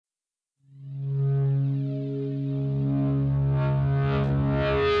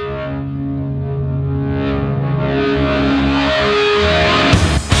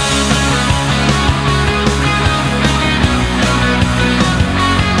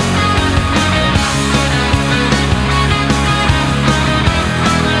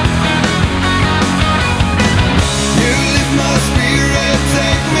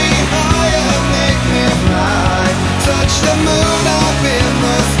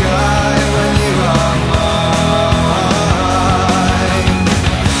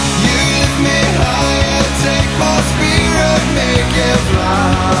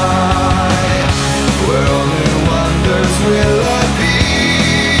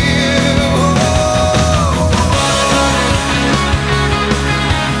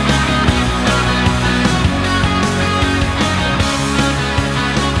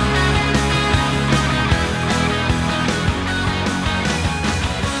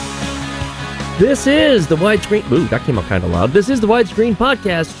This is the widescreen. Ooh, that came out kind of loud. This is the widescreen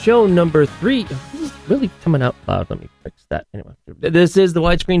podcast, show number 3. This is really coming out loud. Let me fix that. Anyway, this is the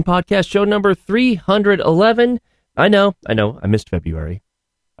widescreen podcast, show number 311. I know. I missed February.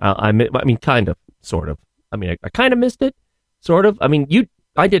 I mean, kind of, sort of. I mean, I kind of missed it, sort of. I mean,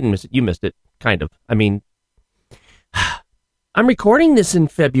 I didn't miss it. You missed it, kind of. I mean, I'm recording this in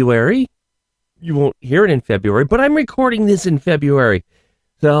February. You won't hear it in February, but I'm recording this in February.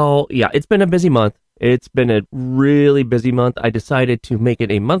 So, yeah, it's been a busy month. It's been a really busy month. I decided to make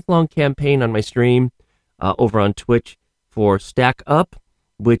it a month-long campaign on my stream over on Twitch for Stack Up,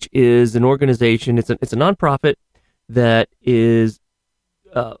 which is an organization. It's a nonprofit that is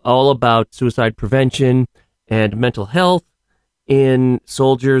all about suicide prevention and mental health in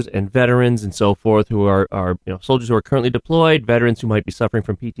soldiers and veterans and so forth who are soldiers who are currently deployed, veterans who might be suffering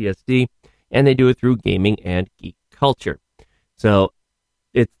from PTSD, and they do it through gaming and geek culture. So,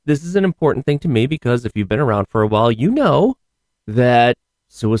 this is an important thing to me because if you've been around for a while, you know that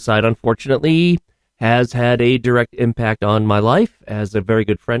suicide, unfortunately, has had a direct impact on my life, as a very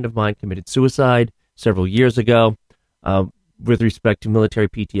good friend of mine committed suicide several years ago. With respect to military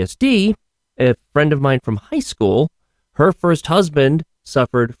PTSD, a friend of mine from high school, her first husband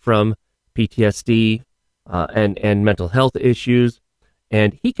suffered from PTSD and mental health issues,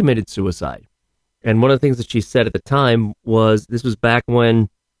 and he committed suicide. And one of the things that she said at the time was, this was back when,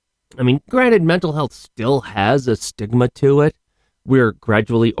 I mean, granted, mental health still has a stigma to it. We're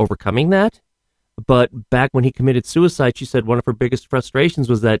gradually overcoming that. But back when he committed suicide, she said one of her biggest frustrations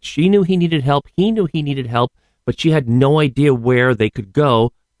was that she knew he needed help, he knew he needed help, but she had no idea where they could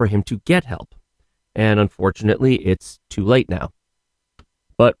go for him to get help. And unfortunately, it's too late now.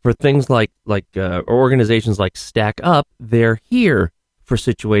 But for things like organizations like Stack Up, they're here for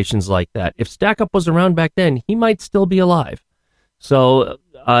situations like that. If Stack Up was around back then, he might still be alive. So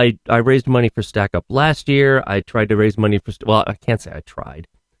I raised money for Stack Up last year. I tried to raise money for, well, I can't say I tried.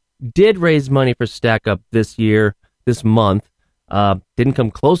 Did raise money for Stack Up this year, this month. Didn't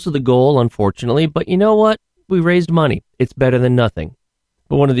come close to the goal, unfortunately, but you know what? We raised money. It's better than nothing.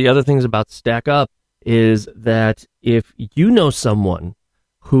 But one of the other things about Stack Up is that if you know someone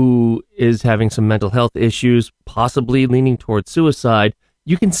who is having some mental health issues, possibly leaning towards suicide,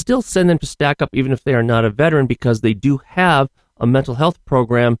 you can still send them to Stack Up even if they are not a veteran, because they do have a mental health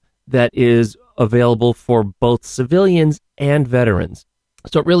program that is available for both civilians and veterans.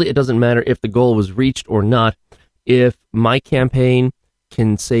 So really, it doesn't matter if the goal was reached or not. If my campaign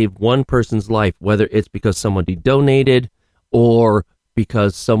can save one person's life, whether it's because somebody donated or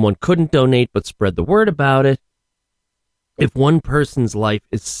because someone couldn't donate but spread the word about it, if one person's life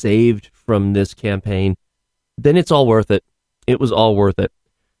is saved from this campaign, then it's all worth it. It was all worth it.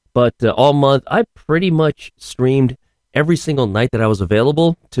 But all month, I pretty much streamed every single night that I was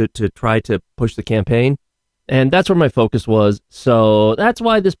available to try to push the campaign. And that's where my focus was. So that's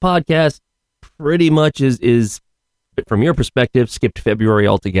why this podcast pretty much is, from your perspective, skipped February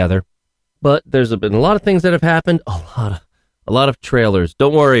altogether. But there's been a lot of things that have happened. A lot of trailers.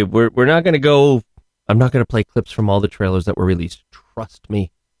 Don't worry, we're not going to go. I'm not going to play clips from all the trailers that were released. Trust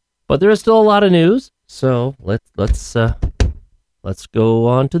me. But there is still a lot of news. So let's go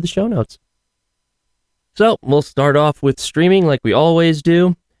on to the show notes. So we'll start off with streaming like we always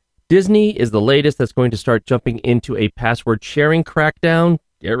do. Disney is the latest that's going to start jumping into a password sharing crackdown.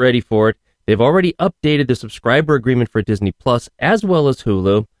 Get ready for it. They've already updated the subscriber agreement for Disney Plus as well as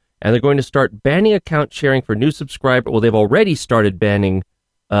Hulu, and they're going to start banning account sharing for new subscribers. Well, they've already started banning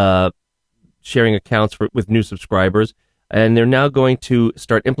sharing accounts with new subscribers, and they're now going to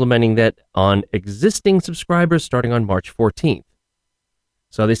start implementing that on existing subscribers starting on March 14th.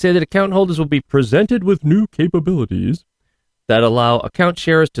 So they say that account holders will be presented with new capabilities that allow account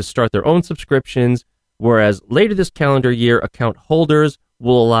sharers to start their own subscriptions, whereas later this calendar year, account holders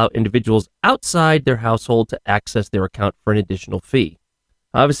will allow individuals outside their household to access their account for an additional fee.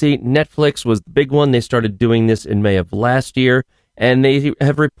 Obviously, Netflix was the big one. They started doing this in May of last year, and they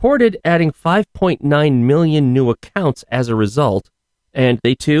have reported adding 5.9 million new accounts as a result. And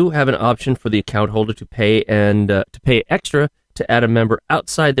they too have an option for the account holder to pay extra to add a member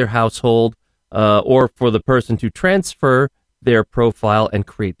outside their household, or for the person to transfer their profile and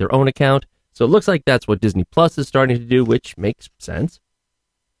create their own account. So it looks like that's what Disney Plus is starting to do, which makes sense.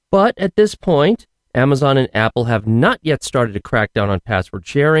 But at this point, Amazon and Apple have not yet started to crack down on password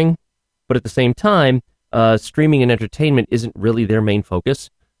sharing. But at the same time, streaming and entertainment isn't really their main focus.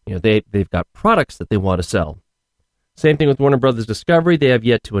 You know, they've got products that they want to sell. Same thing with Warner Brothers Discovery. They have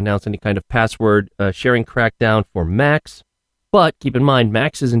yet to announce any kind of password sharing crackdown for Max. But keep in mind,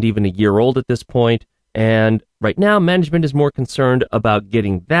 Max isn't even a year old at this point, and right now management is more concerned about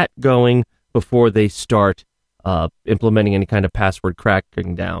getting that going before they start implementing any kind of password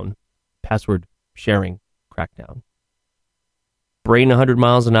sharing crackdown. Brain 100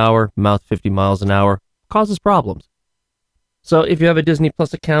 miles an hour, mouth 50 miles an hour causes problems. So if you have a Disney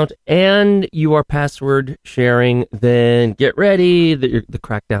Plus account and you are password sharing, then get ready. The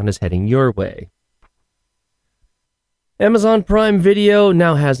crackdown is heading your way. Amazon Prime Video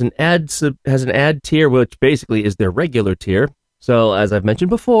now has an ad tier, which basically is their regular tier. So as I've mentioned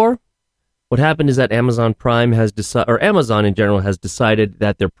before, what happened is that Amazon Prime Amazon in general has decided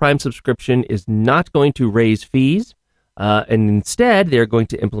that their Prime subscription is not going to raise fees. And instead, they're going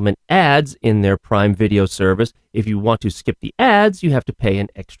to implement ads in their Prime Video service. If you want to skip the ads, you have to pay an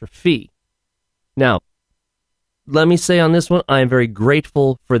extra fee. Now, let me say on this one, I am very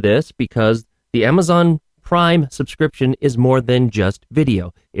grateful for this because the Amazon Prime subscription is more than just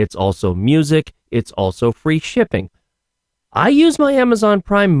video. It's also music. It's also free shipping. I use my Amazon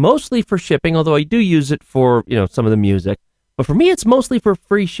Prime mostly for shipping, although I do use it for, some of the music. But for me, it's mostly for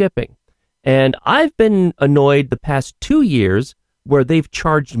free shipping. And I've been annoyed the past 2 years where they've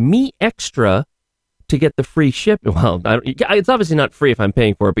charged me extra to get the free shipping. Well, it's obviously not free if I'm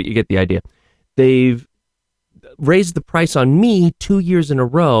paying for it, but you get the idea. They've raised the price on me 2 years in a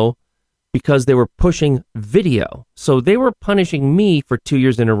row because they were pushing video. So they were punishing me for 2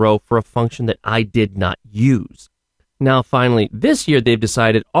 years in a row for a function that I did not use. Now, finally, this year they've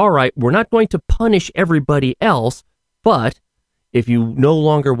decided, all right, we're not going to punish everybody else, but if you no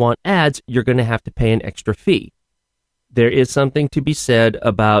longer want ads, you're going to have to pay an extra fee. There is something to be said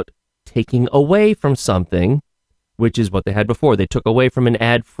about taking away from something, which is what they had before. They took away from an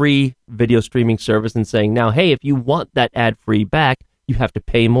ad-free video streaming service and saying, now, hey, if you want that ad-free back, you have to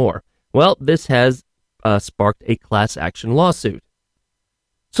pay more. Well, this has sparked a class action lawsuit.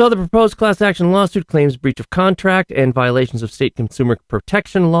 So the proposed class action lawsuit claims breach of contract and violations of state consumer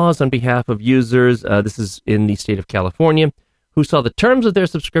protection laws on behalf of users. This is in the state of California, who saw the terms of their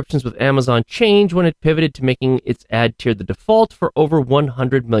subscriptions with Amazon change when it pivoted to making its ad tier the default for over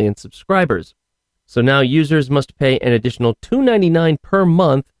 100 million subscribers. So now users must pay an additional $2.99 per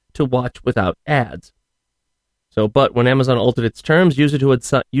month to watch without ads. But when Amazon altered its terms, users who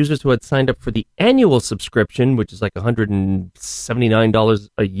had signed up for the annual subscription, which is like $179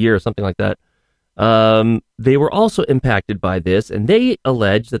 a year or something like that, they were also impacted by this, and they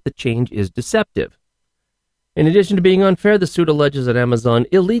allege that the change is deceptive. In addition to being unfair, the suit alleges that Amazon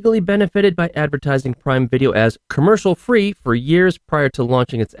illegally benefited by advertising Prime Video as commercial-free for years prior to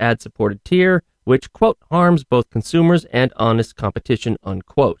launching its ad-supported tier, which, quote, harms both consumers and honest competition,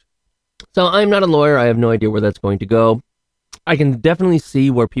 unquote. So I'm not a lawyer. I have no idea where that's going to go. I can definitely see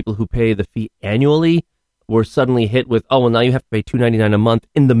where people who pay the fee annually were suddenly hit with, oh, well, now you have to pay $2.99 a month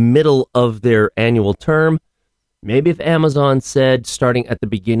in the middle of their annual term. Maybe if Amazon said, starting at the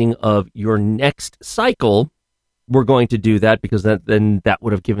beginning of your next cycle, we're going to do that, because then that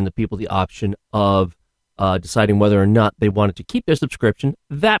would have given the people the option of deciding whether or not they wanted to keep their subscription.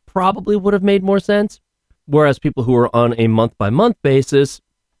 That probably would have made more sense. Whereas people who are on a month-by-month basis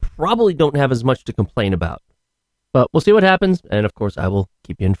probably don't have as much to complain about. But we'll see what happens, and of course I will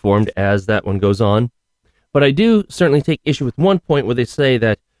keep you informed as that one goes on. But I do certainly take issue with one point where they say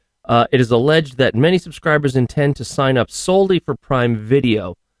that it is alleged that many subscribers intend to sign up solely for Prime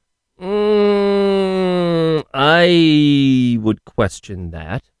Video. I would question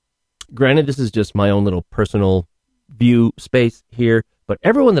that. Granted, this is just my own little personal view space here, but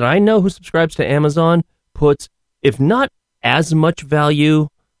everyone that I know who subscribes to Amazon puts, if not as much value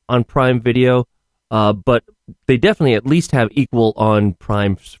on Prime Video, but they definitely at least have equal on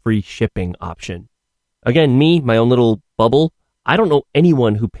Prime's free shipping option. Again, my own little bubble, I don't know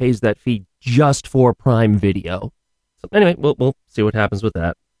anyone who pays that fee just for Prime Video. So anyway, we'll see what happens with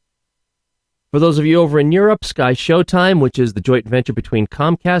that. For those of you over in Europe, Sky Showtime, which is the joint venture between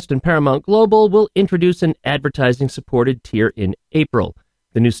Comcast and Paramount Global, will introduce an advertising-supported tier in April.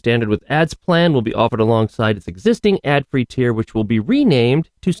 The new standard with ads plan will be offered alongside its existing ad-free tier, which will be renamed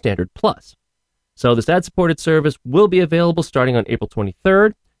to Standard Plus. So this ad-supported service will be available starting on April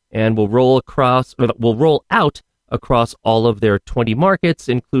 23rd and will roll out across all of their 20 markets,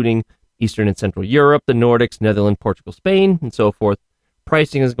 including Eastern and Central Europe, the Nordics, Netherlands, Portugal, Spain, and so forth.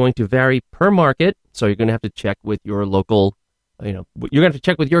 Pricing is going to vary per market, so you're going to have to check with your local, you're going to have to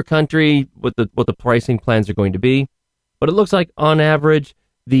check with your country what the pricing plans are going to be. But it looks like, on average,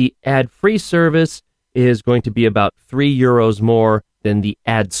 the ad-free service is going to be about €3 more than the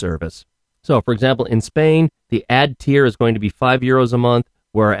ad service. So, for example, in Spain, the ad tier is going to be €5 a month,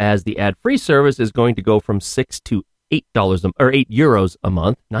 whereas the ad-free service is going to go from $6 to €8 a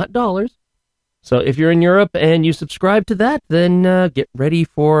month, not dollars. So if you're in Europe and you subscribe to that, then get ready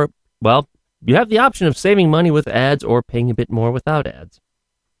for, you have the option of saving money with ads or paying a bit more without ads.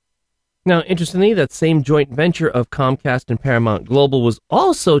 Now, interestingly, that same joint venture of Comcast and Paramount Global was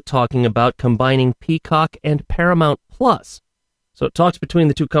also talking about combining Peacock and Paramount Plus. So talks between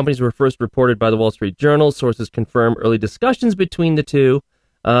the two companies were first reported by the Wall Street Journal. Sources confirm early discussions between the two,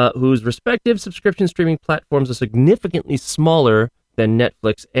 whose respective subscription streaming platforms are significantly smaller than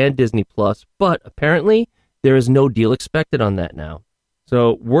Netflix and Disney Plus, but apparently there is no deal expected on that now.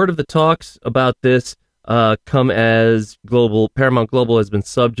 So word of the talks about this come as Paramount Global has been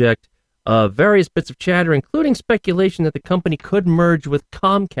subject of various bits of chatter, including speculation that the company could merge with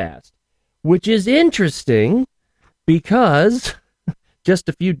Comcast, which is interesting because just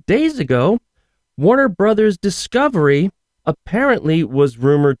a few days ago, Warner Brothers Discovery apparently was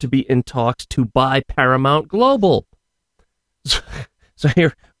rumored to be in talks to buy Paramount Global. So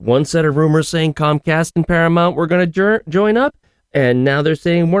here, one set of rumors saying Comcast and Paramount were going to join up, and now they're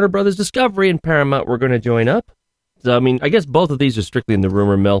saying Warner Brothers Discovery and Paramount were going to join up. So, I mean, I guess both of these are strictly in the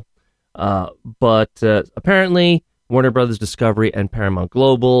rumor mill. But apparently, Warner Brothers Discovery and Paramount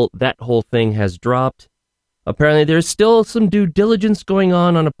Global, that whole thing has dropped. Apparently, there's still some due diligence going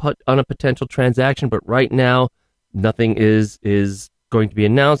on a potential transaction, but right now, nothing is going to be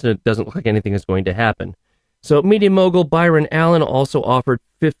announced, and it doesn't look like anything is going to happen. So, media mogul Byron Allen also offered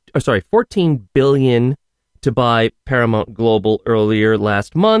 $14 billion to buy Paramount Global earlier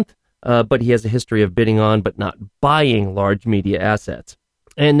last month, but he has a history of bidding on but not buying large media assets.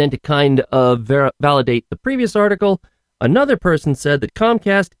 And then to kind of validate the previous article, another person said that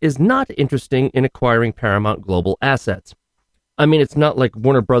Comcast is not interested in acquiring Paramount Global assets. I mean, it's not like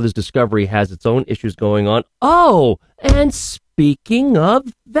Warner Brothers Discovery has its own issues going on. Oh, and speaking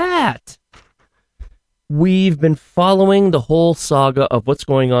of that, we've been following the whole saga of what's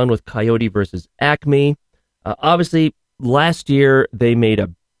going on with Coyote versus Acme. Obviously, last year they made a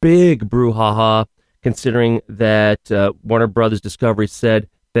big brouhaha, considering that Warner Brothers Discovery said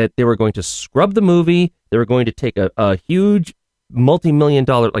that they were going to scrub the movie, they were going to take a huge multi-million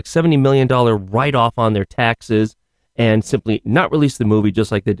dollar, like $70 million write-off on their taxes, and simply not release the movie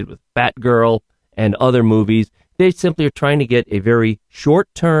just like they did with Batgirl and other movies. They simply are trying to get a very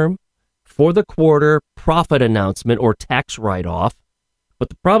short-term, for the quarter profit announcement or tax write-off. But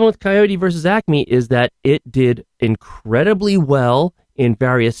the problem with Coyote versus Acme is that it did incredibly well in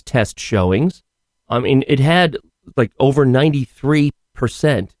various test showings. I mean, it had like over 93%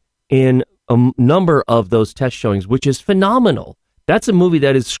 in a number of those test showings, which is phenomenal. That's a movie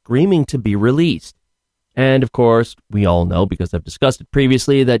that is screaming to be released. And of course, we all know, because I've discussed it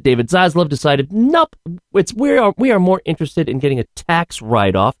previously, that David Zaslav decided, nope, we are more interested in getting a tax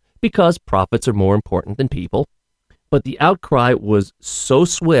write-off because profits are more important than people. But the outcry was so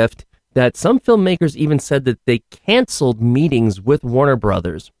swift that some filmmakers even said that they canceled meetings with Warner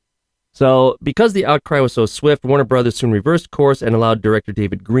Brothers. So, because the outcry was so swift, Warner Brothers soon reversed course and allowed director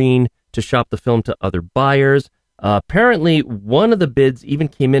David Green to shop the film to other buyers. Apparently, one of the bids even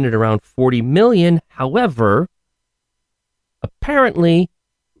came in at around $40 million. However, apparently,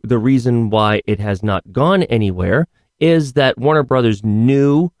 the reason why it has not gone anywhere is that Warner Brothers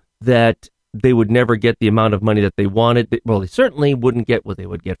knew that they would never get the amount of money that they wanted. Well, they certainly wouldn't get what they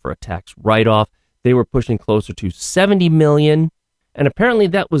would get for a tax write-off. They were pushing closer to $70 million. And apparently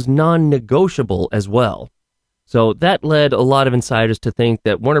that was non-negotiable as well. So that led a lot of insiders to think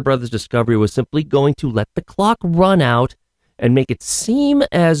that Warner Brothers Discovery was simply going to let the clock run out and make it seem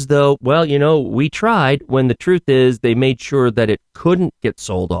as though, well, you know, we tried, when the truth is they made sure that it couldn't get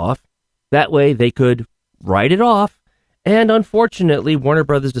sold off. That way they could write it off. And unfortunately, Warner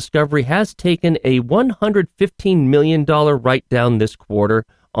Brothers Discovery has taken a $115 million write-down this quarter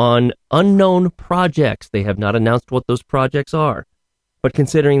on unknown projects. They have not announced what those projects are. But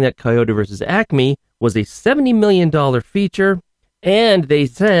considering that Coyote vs. Acme was a $70 million feature, and they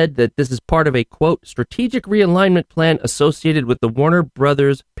said that this is part of a, quote, strategic realignment plan associated with the Warner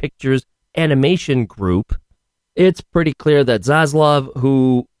Brothers Pictures Animation Group, it's pretty clear that Zaslav,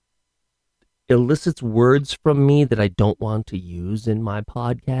 who elicits words from me that I don't want to use in my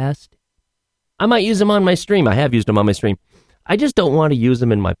podcast, I might use them on my stream. I have used them on my stream. I just don't want to use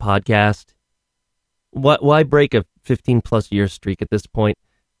them in my podcast. Why break a 15-plus year streak at this point?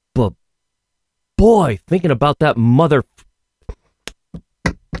 But boy, thinking about that mother...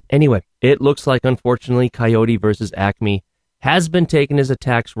 Anyway, it looks like, unfortunately, Coyote versus Acme has been taken as a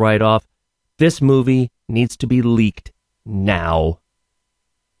tax write-off. This movie needs to be leaked now.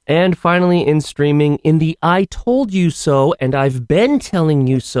 And finally, in streaming, in the I told you so and I've been telling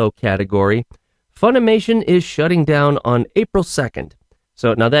you so category, Fulmination is shutting down on April 2nd.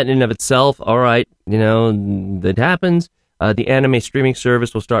 So now that in and of itself, all right, you know, that happens. The anime streaming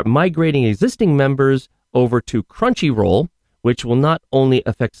service will start migrating existing members over to Crunchyroll, which will not only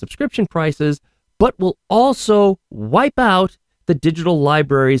affect subscription prices, but will also wipe out the digital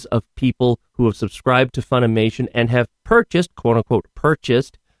libraries of people who have subscribed to Funimation and have purchased, quote-unquote,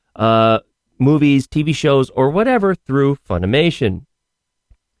 movies, TV shows, or whatever through Funimation.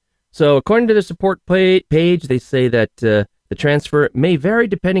 So according to the support page, they say that the transfer may vary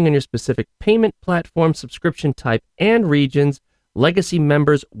depending on your specific payment platform, subscription type, and regions. Legacy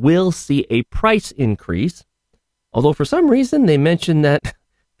members will see a price increase, although for some reason they mentioned that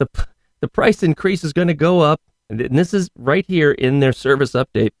the price increase is going to go up, and this is right here in their service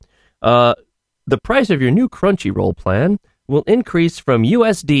update. The price of your new Crunchyroll plan will increase from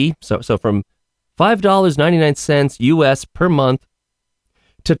USD, so from $5.99 US per month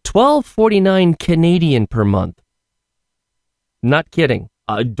to $12.49 Canadian per month. Not kidding.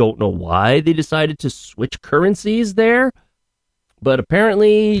 I don't know why they decided to switch currencies there, but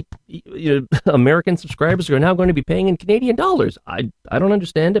apparently American subscribers are now going to be paying in Canadian dollars. I don't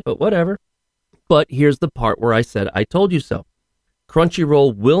understand it, but whatever. But here's the part where I said, I told you so.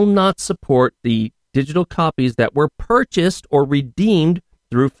 Crunchyroll will not support the digital copies that were purchased or redeemed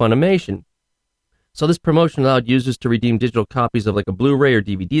through Funimation. So this promotion allowed users to redeem digital copies of like a Blu-ray or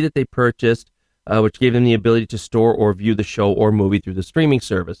DVD that they purchased, which gave them the ability to store or view the show or movie through the streaming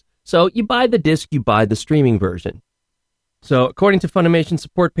service. So you buy the disc, you buy the streaming version. So according to Funimation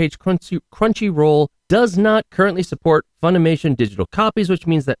support page, Crunchyroll does not currently support Funimation digital copies, which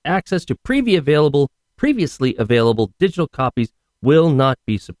means that access to previously available digital copies will not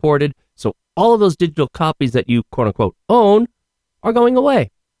be supported. So all of those digital copies that you quote-unquote own are going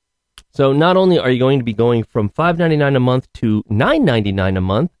away. So not only are you going to be going from $5.99 a month to $9.99 a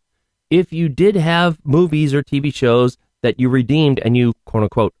month, if you did have movies or TV shows that you redeemed and you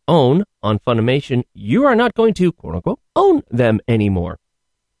quote-unquote own on Funimation, you are not going to quote-unquote own them anymore.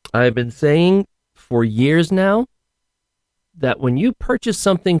 I've been saying for years now that when you purchase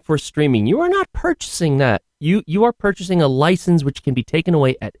something for streaming, you are not purchasing that. You are purchasing a license which can be taken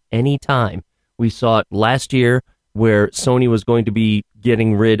away at any time. We saw it last year where Sony was going to be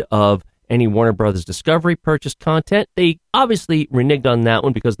getting rid of any Warner Brothers Discovery purchased content. They obviously reneged on that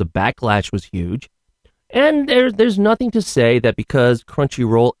one because the backlash was huge. And there's nothing to say that because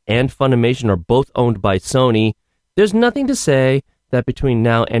Crunchyroll and Funimation are both owned by Sony, there's nothing to say that between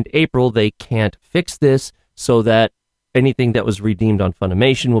now and April they can't fix this so that anything that was redeemed on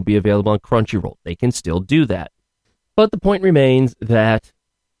Funimation will be available on Crunchyroll. They can still do that. But the point remains that,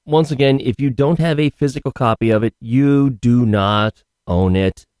 once again, if you don't have a physical copy of it, you do not own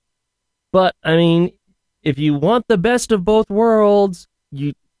it. But, I mean, if you want the best of both worlds,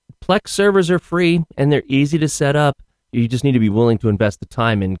 Plex servers are free and they're easy to set up. You just need to be willing to invest the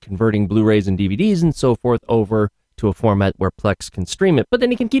time in converting Blu-rays and DVDs and so forth over to a format where Plex can stream it. But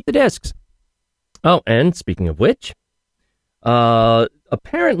then you can keep the discs. Oh, and speaking of which,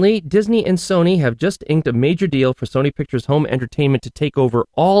 apparently Disney and Sony have just inked a major deal for Sony Pictures Home Entertainment to take over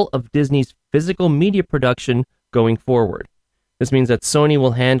all of Disney's physical media production going forward. This means that Sony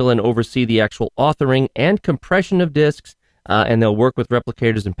will handle and oversee the actual authoring and compression of discs, and they'll work with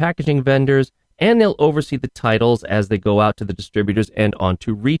replicators and packaging vendors, and they'll oversee the titles as they go out to the distributors and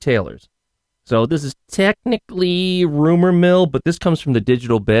onto retailers. So this is technically rumor mill, but this comes from the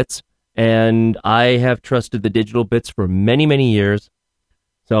Digital Bits, and I have trusted the Digital Bits for many, many years.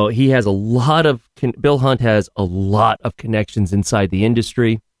 So he has a lot of, Bill Hunt has a lot of connections inside the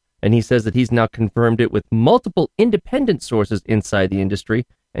industry, and he says that he's now confirmed it with multiple independent sources inside the industry,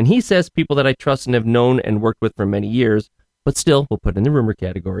 and he says people that I trust and have known and worked with for many years, but still, we'll put it in the rumor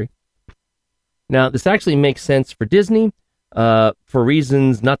category. Now, this actually makes sense for Disney, for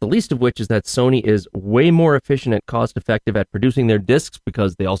reasons not the least of which is that Sony is way more efficient and cost-effective at producing their discs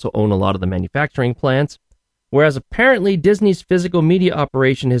because they also own a lot of the manufacturing plants, whereas apparently Disney's physical media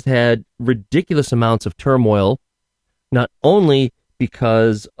operation has had ridiculous amounts of turmoil, not only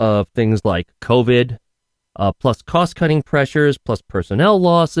because of things like COVID, plus cost-cutting pressures, plus personnel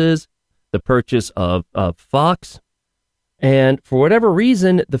losses, the purchase of Fox. And for whatever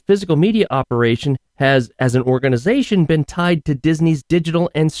reason, the physical media operation has, as an organization, been tied to Disney's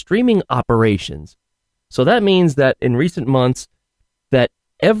digital and streaming operations. So that means that in recent months, that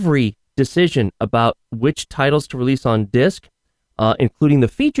every decision about which titles to release on disc, including the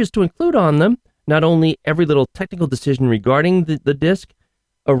features to include on them, not only every little technical decision regarding the disc,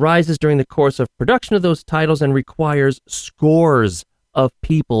 arises during the course of production of those titles and requires scores of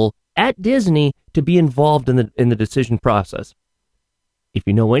people at Disney to be involved in the decision process. If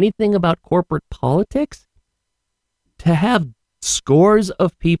you know anything about corporate politics, to have scores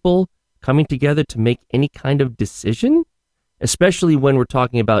of people coming together to make any kind of decision, especially when we're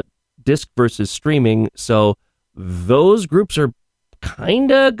talking about disc versus streaming. So those groups are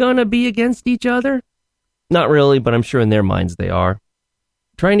kind of going to be against each other. Not really, but I'm sure in their minds they are.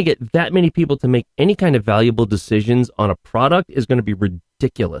 Trying to get that many people to make any kind of valuable decisions on a product is going to be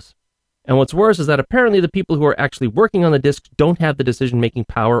ridiculous. And what's worse is that apparently the people who are actually working on the discs don't have the decision-making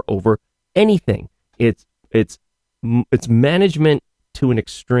power over anything. It's management to an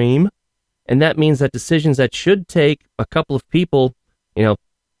extreme, and that means that decisions that should take a couple of people,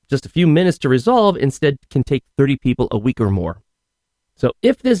 just a few minutes to resolve, instead can take 30 people a week or more. So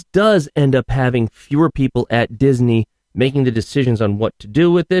if this does end up having fewer people at Disney making the decisions on what to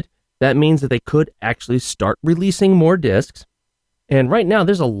do with it, that means that they could actually start releasing more discs. And right now,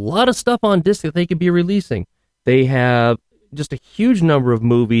 there's a lot of stuff on disc that they could be releasing. They have just a huge number of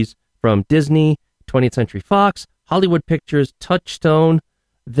movies from Disney, 20th Century Fox, Hollywood Pictures, Touchstone,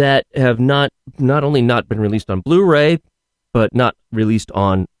 that have not only not been released on Blu-ray, but not released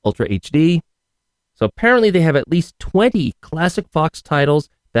on Ultra HD. So apparently they have at least 20 classic Fox titles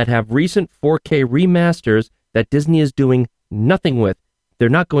that have recent 4K remasters that Disney is doing nothing with. They're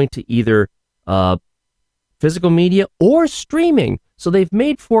not going to either physical media or streaming. So they've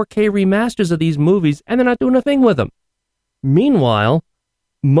made 4K remasters of these movies, and they're not doing a thing with them. Meanwhile,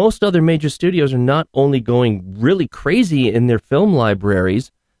 most other major studios are not only going really crazy in their film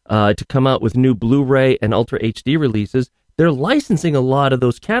libraries to come out with new Blu-ray and Ultra HD releases, they're licensing a lot of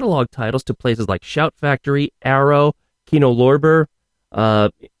those catalog titles to places like Shout Factory, Arrow, Kino Lorber,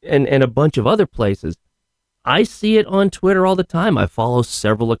 and a bunch of other places. I see it on Twitter all the time. I follow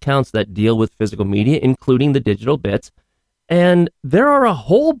several accounts that deal with physical media, including the digital bits. And there are a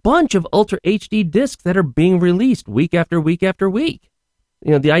whole bunch of Ultra HD discs that are being released week after week after week.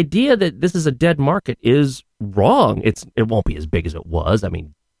 The idea that this is a dead market is wrong. It won't be as big as it was. I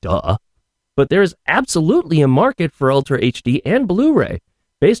mean, duh. But there is absolutely a market for Ultra HD and Blu-ray.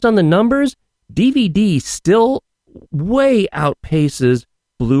 Based on the numbers, DVD still way outpaces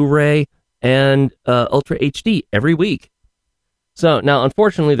Blu-ray and Ultra HD every week. So now,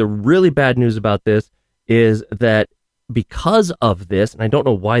 unfortunately, the really bad news about this is that because of this, and I don't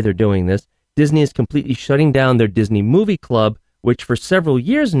know why they're doing this, Disney is completely shutting down their Disney Movie Club, which for several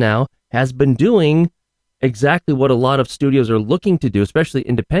years now has been doing exactly what a lot of studios are looking to do, especially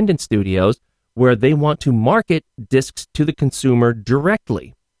independent studios, where they want to market discs to the consumer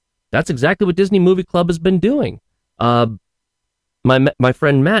directly. That's exactly what Disney Movie Club has been doing. My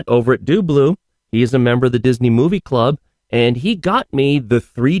friend Matt over at DoBlue, he is a member of the Disney Movie Club, and he got me the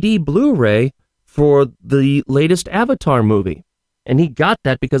 3D Blu-ray for the latest Avatar movie. And he got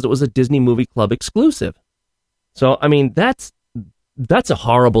that because it was a Disney Movie Club exclusive. So, I mean, that's a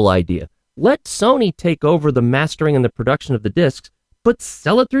horrible idea. Let Sony take over the mastering and the production of the discs, but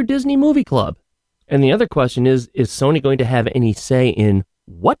sell it through Disney Movie Club. And the other question is Sony going to have any say in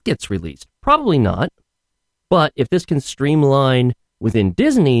what gets released? Probably not. But if this can streamline within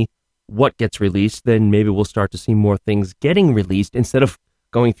Disney what gets released, then maybe we'll start to see more things getting released instead of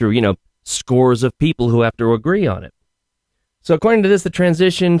going through, scores of people who have to agree on it. So according to this, the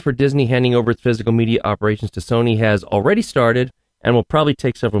transition for Disney handing over its physical media operations to Sony has already started and will probably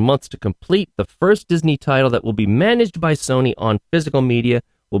take several months to complete. The first Disney title that will be managed by Sony on physical media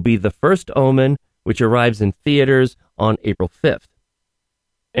will be The First Omen, which arrives in theaters on April 5th.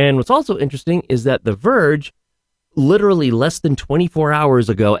 And what's also interesting is that The Verge, literally less than 24 hours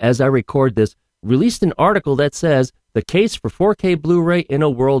ago, as I record this, released an article that says, "The Case for 4K Blu-ray in a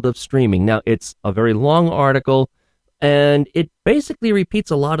World of Streaming." Now, it's a very long article, and it basically repeats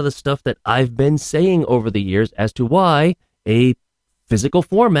a lot of the stuff that I've been saying over the years as to why a physical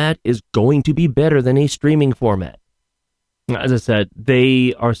format is going to be better than a streaming format. As I said,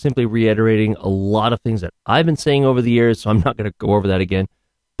 they are simply reiterating a lot of things that I've been saying over the years, so I'm not going to go over that again.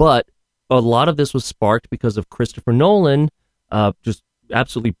 But a lot of this was sparked because of Christopher Nolan just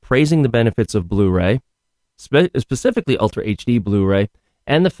absolutely praising the benefits of Blu-ray, specifically Ultra HD Blu-ray,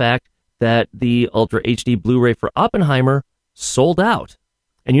 and the fact that the Ultra HD Blu-ray for Oppenheimer sold out.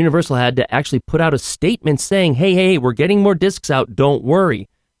 And Universal had to actually put out a statement saying, hey, we're getting more discs out, don't worry.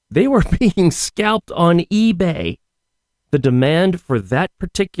 They were being scalped on eBay. The demand for that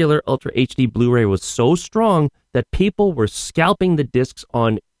particular Ultra HD Blu-ray was so strong that people were scalping the discs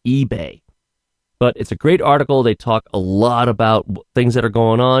on eBay. But it's a great article. They talk a lot about things that are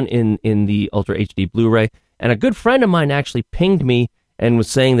going on in the Ultra HD Blu-ray. And a good friend of mine actually pinged me and was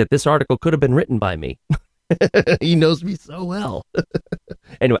saying that this article could have been written by me. He knows me so well.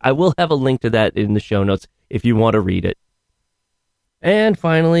 Anyway, I will have a link to that in the show notes if you want to read it. And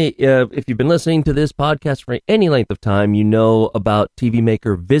finally, if you've been listening to this podcast for any length of time, you know about TV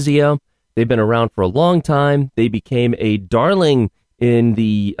maker Vizio. They've been around for a long time. They became a darling in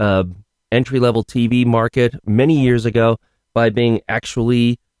the entry-level TV market many years ago by being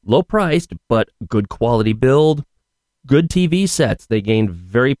actually low-priced, but good quality build, good TV sets. They gained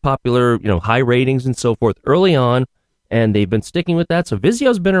very popular, high ratings and so forth early on, and they've been sticking with that. So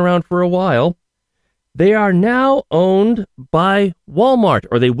Vizio's been around for a while. They are now owned by Walmart,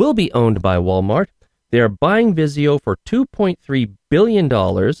 or they will be owned by Walmart. They are buying Vizio for $2.3 billion,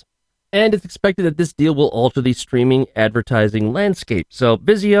 and it's expected that this deal will alter the streaming advertising landscape. So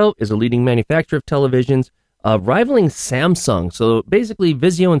Vizio is a leading manufacturer of televisions, rivaling Samsung. So basically,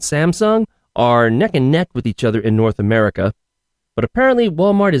 Vizio and Samsung are neck and neck with each other in North America. But apparently,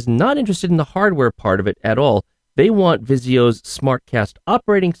 Walmart is not interested in the hardware part of it at all. They want Vizio's SmartCast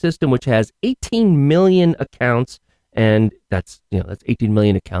operating system, which has 18 million accounts, and that's 18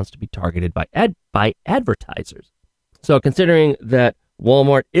 million accounts to be targeted by advertisers. So considering that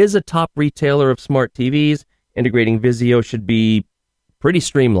Walmart is a top retailer of smart TVs, integrating Vizio should be pretty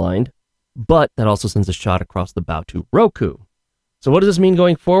streamlined, but that also sends a shot across the bow to Roku. So what does this mean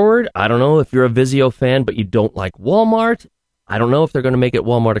going forward? I don't know. If you're a Vizio fan but you don't like Walmart, I don't know if they're going to make it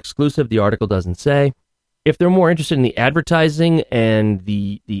Walmart exclusive. The article doesn't say. If they're more interested in the advertising and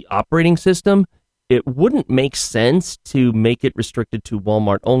the operating system, it wouldn't make sense to make it restricted to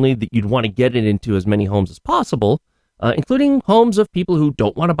Walmart only, that you'd want to get it into as many homes as possible, including homes of people who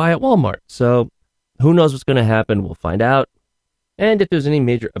don't want to buy at Walmart. So who knows what's going to happen? We'll find out. And if there's any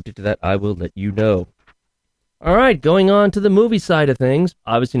major update to that, I will let you know. All right, going on to the movie side of things.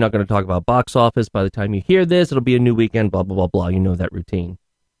 Obviously not going to talk about box office. By the time you hear this, it'll be a new weekend, blah, blah, blah, blah. You know that routine.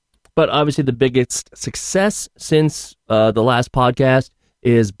 But obviously the biggest success since the last podcast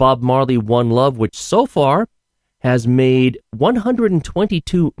is Bob Marley, One Love, which so far has made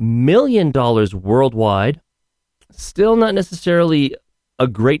 $122 million worldwide. Still not necessarily a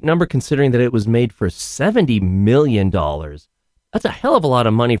great number considering that it was made for $70 million. That's a hell of a lot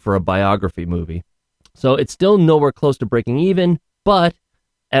of money for a biography movie. So it's still nowhere close to breaking even, but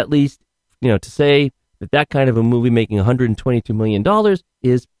at least, to say that kind of a movie making $122 million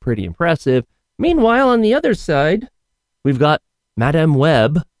is pretty impressive. Meanwhile, on the other side, we've got Madame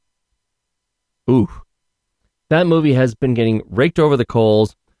Web. Ooh, that movie has been getting raked over the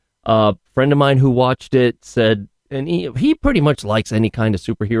coals. A friend of mine who watched it said, and he pretty much likes any kind of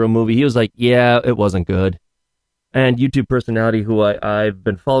superhero movie. He was like, yeah, it wasn't good. And YouTube personality who I've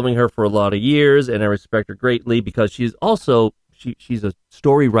been following her for a lot of years, and I respect her greatly because she's also, she's a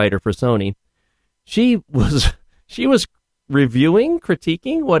story writer for Sony. She was reviewing,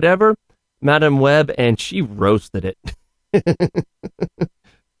 critiquing, whatever, Madame Web, and she roasted it.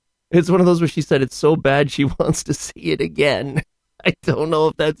 It's one of those where she said it's so bad she wants to see it again. I don't know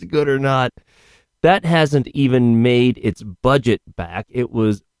if that's good or not. That hasn't even made its budget back. It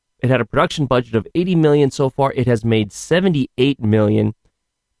had a production budget of $80 million so far. It has made $78 million.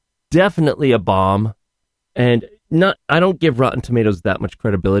 Definitely a bomb. And I don't give Rotten Tomatoes that much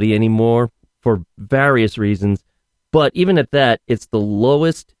credibility anymore for various reasons. But even at that, it's the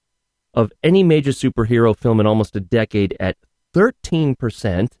lowest of any major superhero film in almost a decade at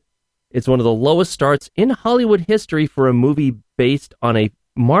 13%. It's one of the lowest starts in Hollywood history for a movie based on a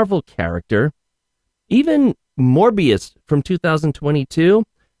Marvel character. Even Morbius from 2022,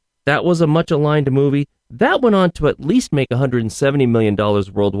 that was a much-aligned movie. That went on to at least make $170 million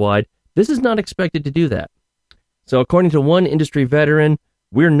worldwide. This is not expected to do that. So according to one industry veteran,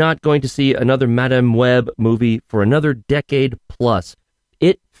 we're not going to see another Madame Web movie for another decade plus.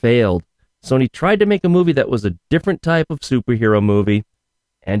 It failed. Sony tried to make a movie that was a different type of superhero movie,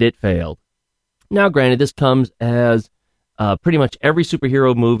 and it failed. Now, granted, this comes as pretty much every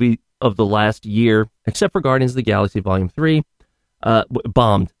superhero movie of the last year, except for Guardians of the Galaxy Volume 3,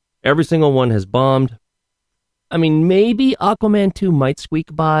 bombed. Every single one has bombed. I mean, maybe Aquaman 2 might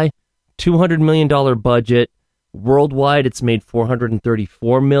squeak by. $200 million budget. Worldwide, it's made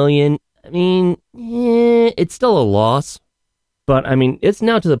 $434 million. I mean, it's still a loss. But, I mean, it's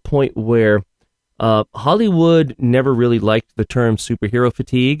now to the point where Hollywood never really liked the term superhero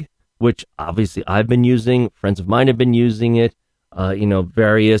fatigue, which obviously I've been using. Friends of mine have been using it.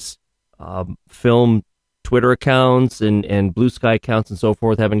 Various film Twitter accounts and Blue Sky accounts and so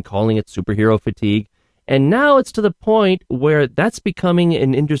forth have been calling it superhero fatigue. And now it's to the point where that's becoming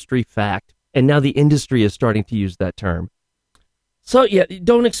an industry fact. And now the industry is starting to use that term. So, yeah,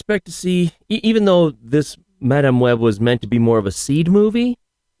 don't expect to see, even though this Madame Web was meant to be more of a seed movie,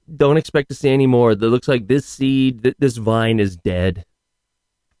 don't expect to see any more. It looks like this seed, this vine is dead.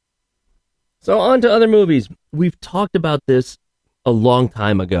 So on to other movies. We've talked about this a long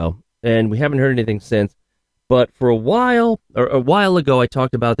time ago, and we haven't heard anything since. But for a while ago, I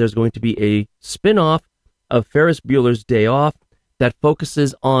talked about there's going to be a spin-off of Ferris Bueller's Day Off that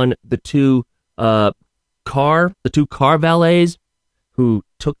focuses on the two car valets who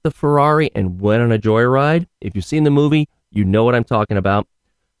took the Ferrari and went on a joyride. If you've seen the movie, you know what I'm talking about.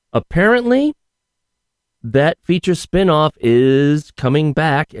 Apparently, that feature spin-off is coming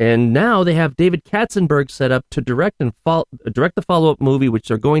back, and now they have David Katzenberg set up to direct the follow-up movie, which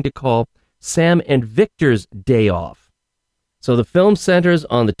they're going to call Sam and Victor's Day Off. So the film centers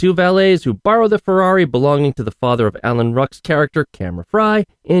on the two valets who borrow the Ferrari belonging to the father of Alan Ruck's character, Cameron Fry,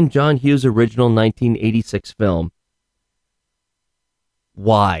 in John Hughes' original 1986 film.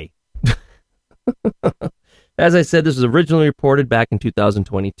 Why? As I said, this was originally reported back in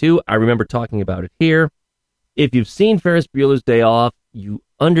 2022. I remember talking about it here. If you've seen Ferris Bueller's Day Off, you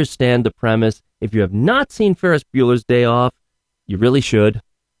understand the premise. If you have not seen Ferris Bueller's Day Off, you really should.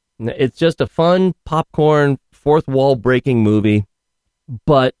 It's just a fun, popcorn, fourth wall breaking movie.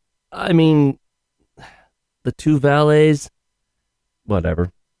 But, I mean, the two valets,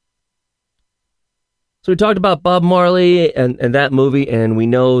 whatever. So we talked about Bob Marley and that movie, and we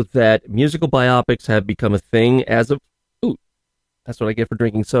know that musical biopics have become a thing as of... Ooh, that's what I get for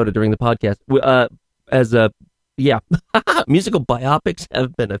drinking soda during the podcast. Musical biopics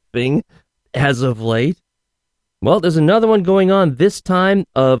have been a thing as of late. Well, there's another one going on, this time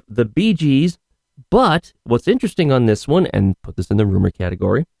of the Bee Gees, but what's interesting on this one, and put this in the rumor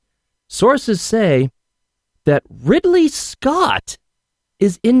category, sources say that Ridley Scott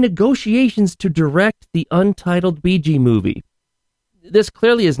is in negotiations to direct the untitled Bee Gee movie. This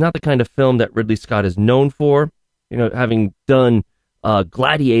clearly is not the kind of film that Ridley Scott is known for, having done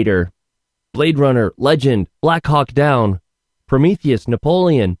Gladiator, Blade Runner, Legend, Black Hawk Down, Prometheus,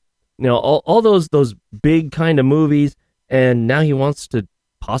 Napoleon, all those big kind of movies, and now he wants to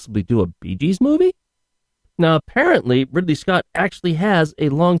possibly do a Bee Gees movie? Now, apparently, Ridley Scott actually has a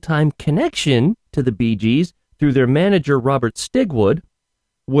long-time connection to the Bee Gees through their manager, Robert Stigwood,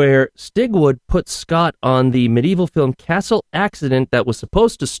 where Stigwood put Scott on the medieval film Castle Accident that was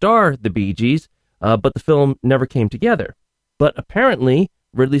supposed to star the Bee Gees, but the film never came together. But apparently,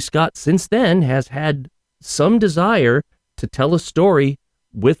 Ridley Scott since then has had some desire to tell a story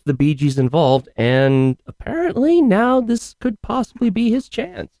with the Bee Gees involved, and apparently now this could possibly be his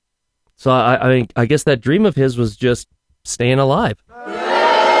chance. So I guess that dream of his was just staying alive.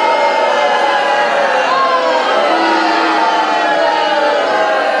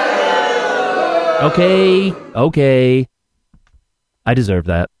 Okay. I deserve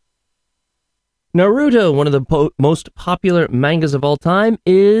that. Naruto, one of the most popular mangas of all time,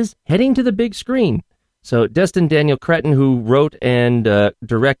 is heading to the big screen. So Destin Daniel Cretton, who wrote and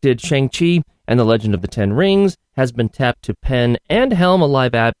directed Shang-Chi and The Legend of the Ten Rings, has been tapped to pen and helm a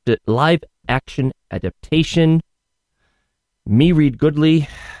live-action adaptation. Me read goodly.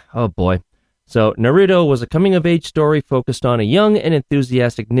 Oh boy. So Naruto was a coming-of-age story focused on a young and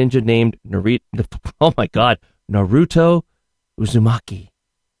enthusiastic ninja named Naruto Uzumaki.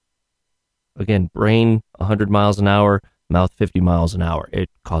 Again, brain 100 miles an hour, mouth 50 miles an hour.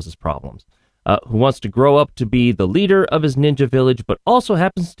 It causes problems. Who wants to grow up to be the leader of his ninja village, but also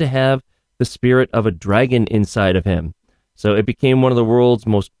happens to have the spirit of a dragon inside of him. So it became one of the world's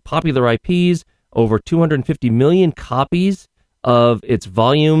most popular IPs. Over 250 million copies of its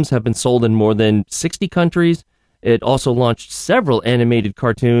volumes have been sold in more than 60 countries. It also launched several animated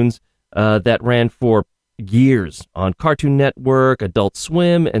cartoons that ran for years on Cartoon Network, Adult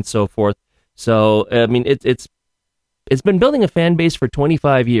Swim, and so forth. So, I mean, it's been building a fan base for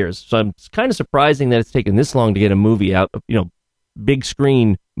 25 years. So it's kind of surprising that it's taken this long to get a movie out, big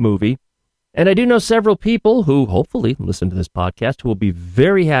screen movie. And I do know several people who hopefully listen to this podcast who will be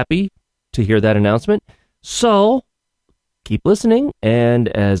very happy to hear that announcement. So keep listening, and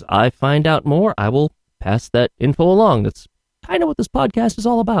as I find out more, I will pass that info along. That's kind of what this podcast is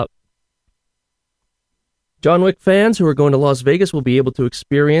all about. John Wick fans who are going to Las Vegas will be able to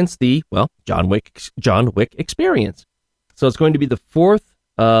experience the, John Wick experience. So it's going to be the fourth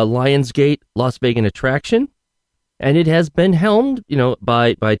Lionsgate Las Vegas attraction, and it has been helmed,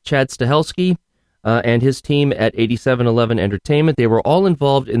 by Chad Stahelski and his team at 8711 Entertainment. They were all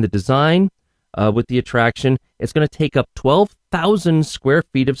involved in the design with the attraction. It's going to take up 12,000 square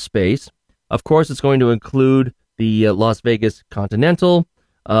feet of space. Of course, it's going to include the Las Vegas Continental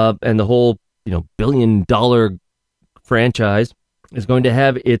and the whole, billion-dollar franchise. Is going to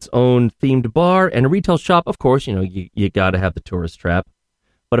have its own themed bar and a retail shop. Of course, you got to have the tourist trap.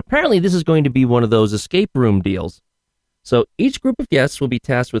 But apparently this is going to be one of those escape room deals. So each group of guests will be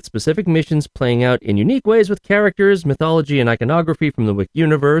tasked with specific missions playing out in unique ways with characters, mythology, and iconography from the Wick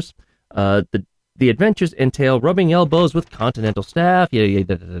universe. The The adventures entail rubbing elbows with Continental staff.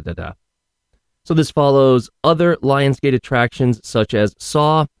 So this follows other Lionsgate attractions such as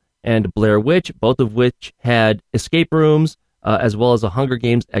Saw and Blair Witch, both of which had escape rooms, as well as a Hunger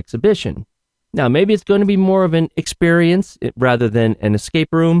Games exhibition. Now, maybe it's going to be more of an experience rather than an escape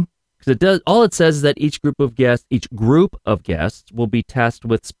room, because all it says is that each group of guests will be tasked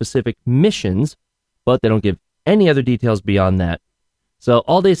with specific missions, but they don't give any other details beyond that. So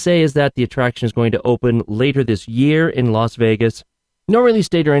all they say is that the attraction is going to open later this year in Las Vegas. No release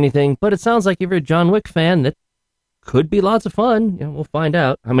date or anything, but it sounds like if you're a John Wick fan, that could be lots of fun. We'll find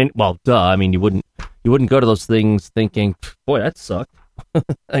out. I mean, well, duh. I mean, you wouldn't go to those things thinking, boy, that sucked.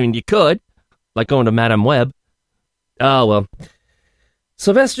 I mean, you could, like going to Madame Web. Oh, well.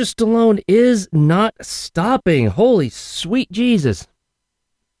 Sylvester Stallone is not stopping. Holy sweet Jesus.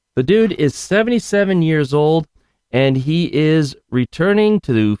 The dude is 77 years old, and he is returning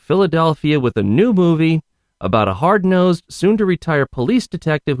to Philadelphia with a new movie about a hard-nosed, soon-to-retire police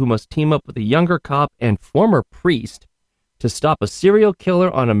detective who must team up with a younger cop and former priest to stop a serial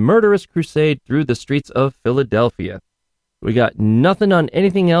killer on a murderous crusade through the streets of Philadelphia. We got nothing on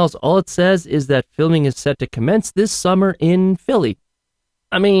anything else. All it says is that filming is set to commence this summer in Philly.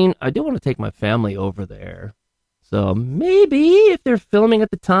 I mean, I do want to take my family over there. So maybe if they're filming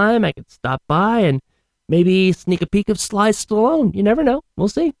at the time, I could stop by and maybe sneak a peek of Sly Stallone. You never know. We'll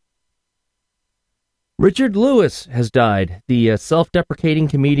see. Richard Lewis has died, the self-deprecating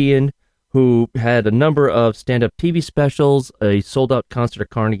comedian who had a number of stand-up TV specials, a sold-out concert at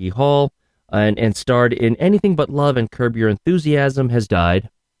Carnegie Hall, and starred in Anything But Love and Curb Your Enthusiasm, has died.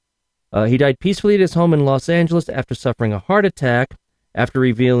 He died peacefully at his home in Los Angeles after suffering a heart attack, after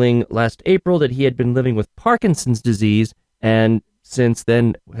revealing last April that he had been living with Parkinson's disease and since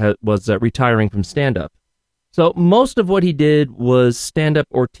then was retiring from stand-up. So most of what he did was stand-up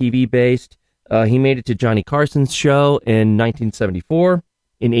or TV-based. He made it to Johnny Carson's show in 1974.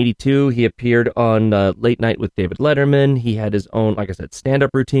 In 82, he appeared on Late Night with David Letterman. He had his own, like I said, stand-up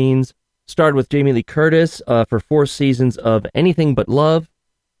routines. Starred with Jamie Lee Curtis for 4 seasons of Anything But Love,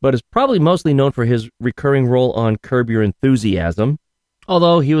 but is probably mostly known for his recurring role on Curb Your Enthusiasm.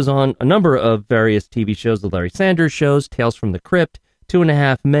 Although he was on a number of various TV shows, the Larry Sanders Shows, Tales from the Crypt,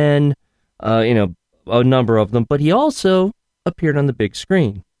 2.5 Men, a number of them. But he also appeared on the big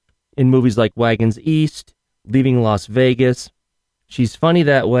screen in movies like Wagons East, Leaving Las Vegas. She's Funny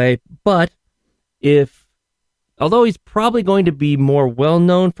That Way, but although he's probably going to be more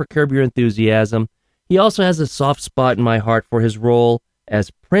well-known for Curb Your Enthusiasm, he also has a soft spot in my heart for his role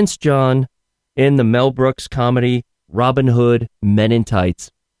as Prince John in the Mel Brooks comedy Robin Hood, Men in Tights.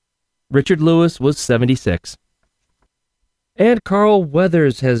 Richard Lewis was 76. And Carl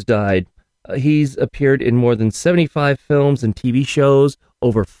Weathers has died. He's appeared in more than 75 films and TV shows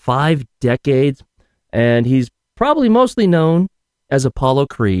over 5 decades, and he's probably mostly known as Apollo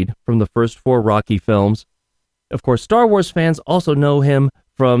Creed from the first 4 Rocky films. Of course, Star Wars fans also know him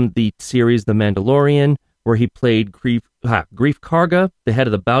from the series The Mandalorian, where he played Grief Karga, the head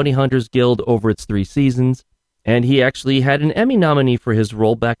of the Bounty Hunters Guild, over its 3 seasons. And he actually had an Emmy nominee for his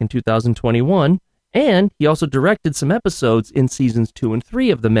role back in 2021, and he also directed some episodes in seasons 2 and 3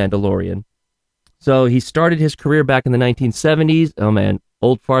 of The Mandalorian. So he started his career back in the 1970s. Oh man,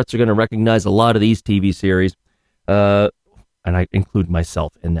 old farts are going to recognize a lot of these TV series, and I include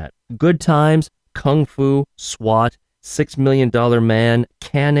myself in that. Good Times, Kung Fu, SWAT, $6 Million Man,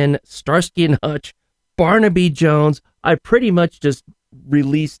 Cannon, Starsky and Hutch, Barnaby Jones. I pretty much just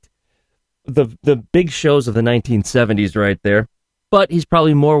released the big shows of the 1970s right there. But he's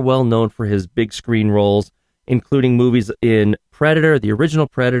probably more well known for his big screen roles, including movies in Predator, the original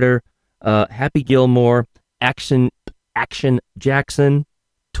Predator, Happy Gilmore, Action Jackson,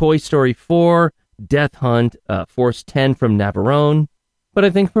 Toy Story 4, Death Hunt, Force 10 from Navarone. But I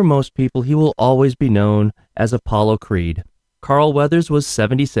think for most people, he will always be known as Apollo Creed. Carl Weathers was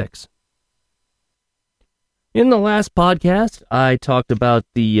 76. In the last podcast, I talked about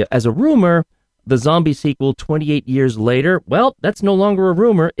as a rumor, the zombie sequel 28 years later. Well, that's no longer a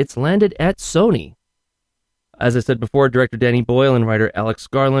rumor. It's landed at Sony. As I said before, director Danny Boyle and writer Alex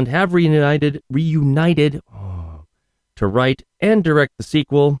Garland have reunited to write and direct the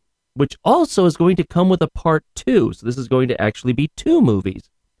sequel, which also is going to come with a part 2. So this is going to actually be 2 movies.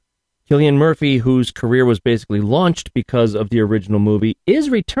 Cillian Murphy, whose career was basically launched because of the original movie, is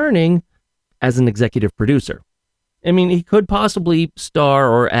returning as an executive producer. I mean, he could possibly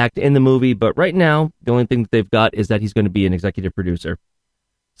star or act in the movie, but right now, the only thing that they've got is that he's going to be an executive producer.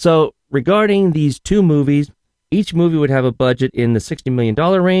 So, regarding these 2 movies, each movie would have a budget in the $60 million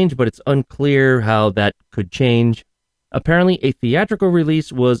range, but it's unclear how that could change. Apparently, a theatrical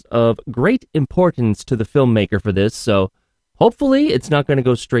release was of great importance to the filmmaker for this, so hopefully it's not going to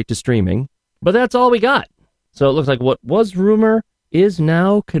go straight to streaming. But that's all we got. So it looks like what was rumor is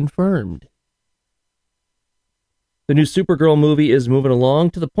now confirmed. The new Supergirl movie is moving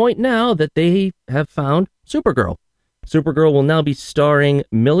along to the point now that they have found Supergirl. Supergirl will now be starring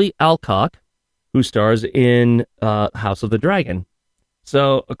Millie Alcock, who stars in House of the Dragon.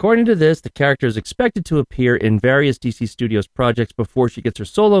 So, according to this, the character is expected to appear in various DC Studios projects before she gets her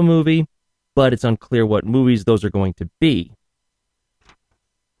solo movie, but it's unclear what movies those are going to be.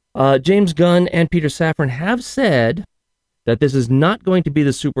 James Gunn and Peter Safran have said that this is not going to be the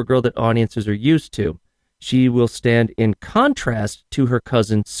Supergirl that audiences are used to. She will stand in contrast to her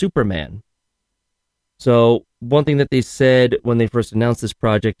cousin Superman. So, one thing that they said when they first announced this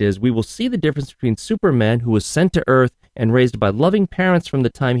project is, we will see the difference between Superman, who was sent to Earth and raised by loving parents from the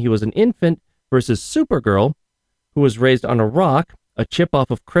time he was an infant, versus Supergirl, who was raised on a rock, a chip off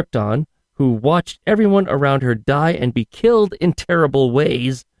of Krypton, who watched everyone around her die and be killed in terrible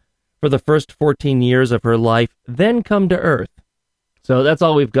ways for the first 14 years of her life, then come to Earth. So that's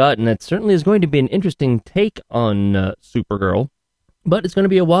all we've got, and it certainly is going to be an interesting take on Supergirl. But it's going to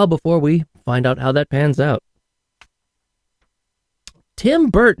be a while before we find out how that pans out.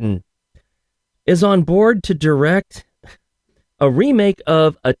 Tim Burton is on board to direct a remake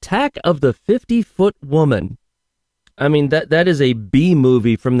of Attack of the 50-Foot Woman. I mean, that is a B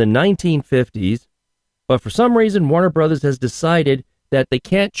movie from the 1950s, but for some reason Warner Brothers has decided that they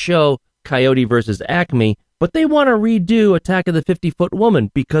can't show Coyote versus Acme, but they want to redo Attack of the 50-Foot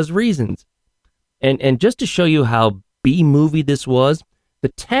Woman because reasons. And just to show you how B-movie this was, the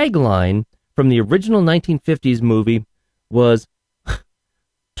tagline from the original 1950s movie was,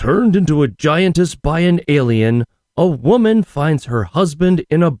 "Turned into a giantess by an alien, a woman finds her husband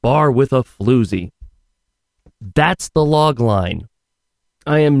in a bar with a floozy." That's the log line.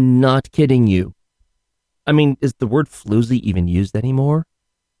 I am not kidding you. I mean, is the word floozy even used anymore?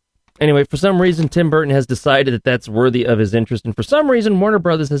 Anyway, for some reason, Tim Burton has decided that that's worthy of his interest, and for some reason, Warner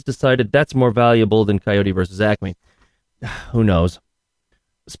Brothers has decided that's more valuable than Coyote versus Acme. Who knows?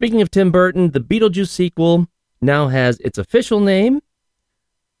 Speaking of Tim Burton, the Beetlejuice sequel now has its official name,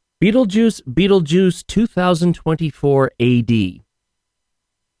 Beetlejuice 2024 AD.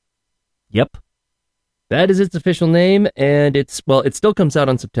 Yep. That is its official name, and it still comes out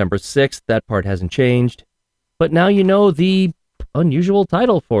on September 6th. That part hasn't changed. But now you know the unusual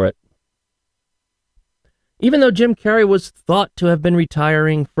title for it. Even though Jim Carrey was thought to have been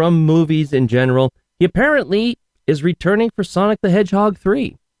retiring from movies in general, he apparently is returning for Sonic the Hedgehog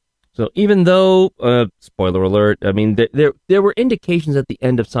 3. So even though, spoiler alert, I mean, there were indications at the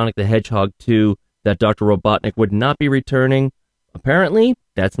end of Sonic the Hedgehog 2 that Dr. Robotnik would not be returning, apparently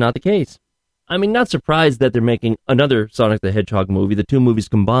that's not the case. I mean, not surprised that they're making another Sonic the Hedgehog movie. The two movies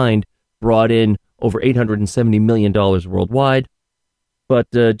combined brought in over $870 million worldwide. But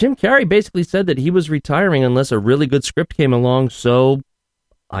Jim Carrey basically said that he was retiring unless a really good script came along, so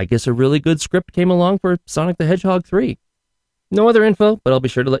I guess a really good script came along for Sonic the Hedgehog 3. No other info, but I'll be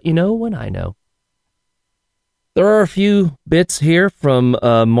sure to let you know when I know. There are a few bits here from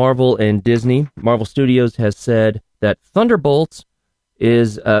Marvel and Disney. Marvel Studios has said that Thunderbolts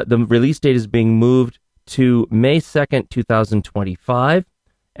is, the release date is being moved to May 2nd, 2025,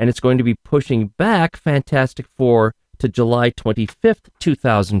 and it's going to be pushing back Fantastic Four to July 25th,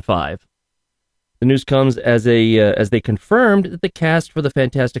 2005. The news comes as they confirmed that the cast for the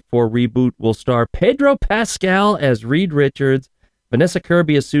Fantastic Four reboot will star Pedro Pascal as Reed Richards, Vanessa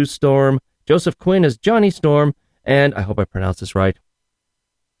Kirby as Sue Storm, Joseph Quinn as Johnny Storm, and, I hope I pronounced this right,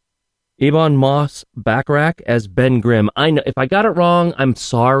 Ebon Moss-Bachrach as Ben Grimm. I know, if I got it wrong, I'm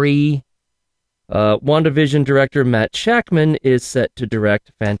sorry. WandaVision director Matt Shakman is set to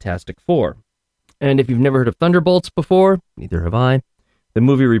direct Fantastic Four. And if you've never heard of Thunderbolts before, neither have I, the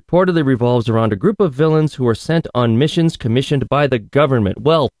movie reportedly revolves around a group of villains who are sent on missions commissioned by the government.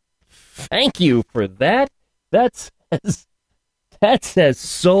 Well, thank you for that. That says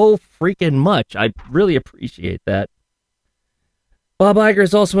so freaking much. I really appreciate that. Bob Iger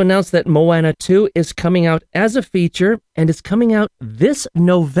has also announced that Moana 2 is coming out as a feature and is coming out this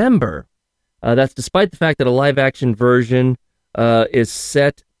November. That's despite the fact that a live-action version is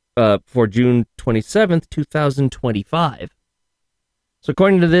set for June 27th, 2025. So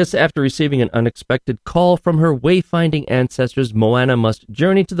according to this, after receiving an unexpected call from her wayfinding ancestors, Moana must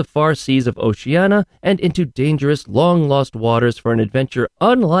journey to the far seas of Oceania and into dangerous, long-lost waters for an adventure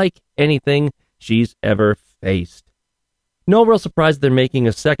unlike anything she's ever faced. No real surprise they're making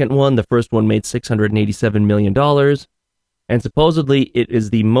a second one. The first one made $687 million. And supposedly it is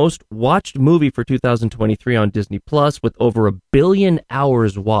the most watched movie for 2023 on Disney Plus, with over 1 billion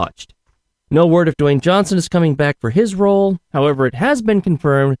hours watched. No word if Dwayne Johnson is coming back for his role. However, it has been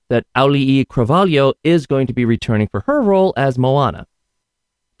confirmed that Auli'i Cravalho is going to be returning for her role as Moana.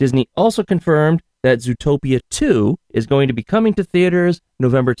 Disney also confirmed that Zootopia 2 is going to be coming to theaters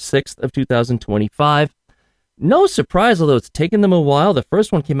November 6th of 2025. No surprise, although it's taken them a while. The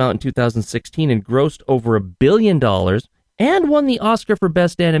first one came out in 2016 and grossed over $1 billion and won the Oscar for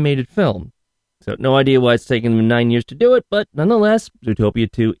Best Animated Film. So no idea why it's taken them 9 years to do it, but nonetheless,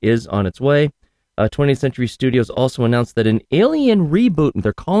 Zootopia 2 is on its way. 20th Century Studios also announced that an Alien reboot, and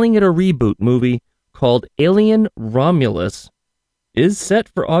they're calling it a reboot movie, called Alien Romulus, is set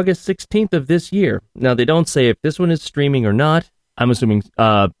for August 16th of this year. Now, they don't say if this one is streaming or not. I'm assuming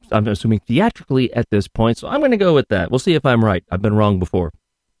theatrically at this point, so I'm going to go with that. We'll see if I'm right. I've been wrong before.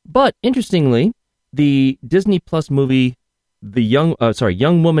 But interestingly, the Disney Plus movie, Young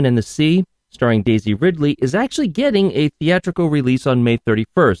Woman and the Sea, starring Daisy Ridley, is actually getting a theatrical release on May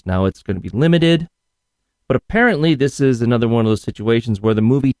 31st. Now, it's going to be limited, but apparently this is another one of those situations where the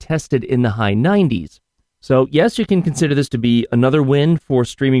movie tested in the high 90s. So, yes, you can consider this to be another win for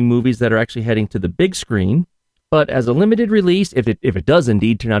streaming movies that are actually heading to the big screen, but as a limited release, if it does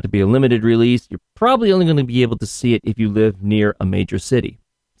indeed turn out to be a limited release, you're probably only going to be able to see it if you live near a major city.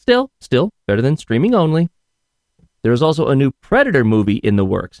 Still better than streaming only. There is also a new Predator movie in the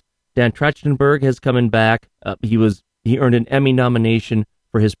works. Dan Trachtenberg has coming back. He earned an Emmy nomination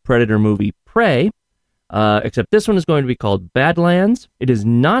for his Predator movie Prey, except this one is going to be called Badlands. It is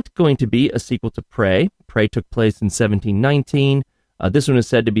not going to be a sequel to Prey. Prey took place in 1719. This one is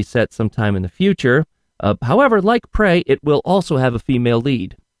said to be set sometime in the future. However, like Prey, it will also have a female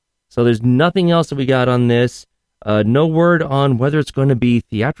lead. So there's nothing else that we got on this. No word on whether it's going to be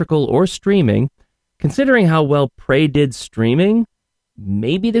theatrical or streaming. Considering how well Prey did streaming,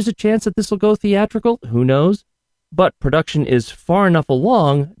 maybe there's a chance that this will go theatrical. Who knows? But production is far enough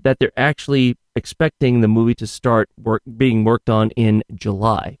along that they're actually expecting the movie to start being worked on in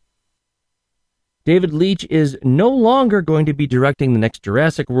July. David Leitch is no longer going to be directing the next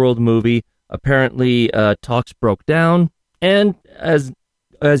Jurassic World movie. Apparently, talks broke down, and as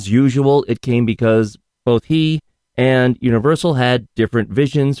usual, it came because both he and Universal had different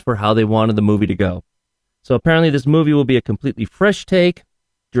visions for how they wanted the movie to go. So apparently this movie will be a completely fresh take.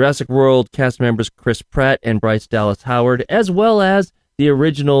 Jurassic World cast members Chris Pratt and Bryce Dallas Howard, as well as the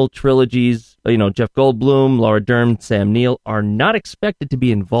original trilogies, Jeff Goldblum, Laura Dern, Sam Neill, are not expected to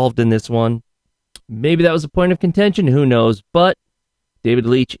be involved in this one. Maybe that was a point of contention, who knows, but David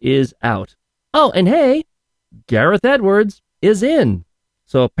Leitch is out. Oh, and hey, Gareth Edwards is in.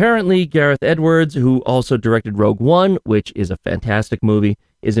 So apparently Gareth Edwards, who also directed Rogue One, which is a fantastic movie,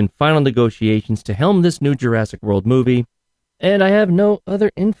 is in final negotiations to helm this new Jurassic World movie. And I have no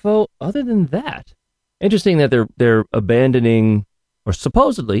other info other than that. Interesting that they're abandoning, or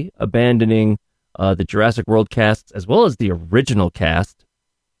supposedly abandoning, the Jurassic World casts as well as the original cast.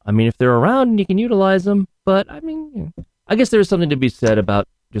 I mean, if they're around and you can utilize them, but I guess there's something to be said about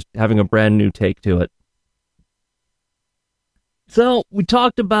just having a brand new take to it. So we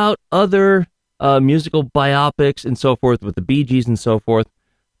talked about other musical biopics and so forth with the Bee Gees and so forth.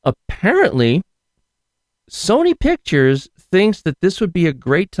 Apparently, Sony Pictures thinks that this would be a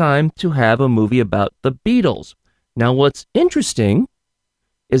great time to have a movie about the Beatles. Now, what's interesting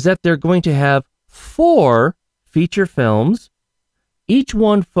is that they're going to have 4 feature films, each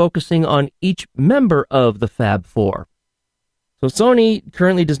one focusing on each member of the Fab Four. So Sony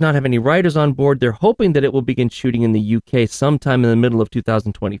currently does not have any writers on board. They're hoping that it will begin shooting in the UK sometime in the middle of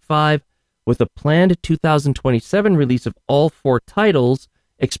 2025, with a planned 2027 release of all 4 titles,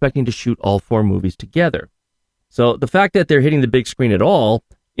 expecting to shoot all 4 movies together. So the fact that they're hitting the big screen at all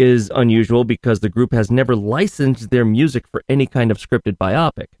is unusual because the group has never licensed their music for any kind of scripted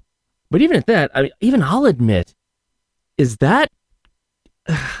biopic. But even at that, even I'll admit, is that...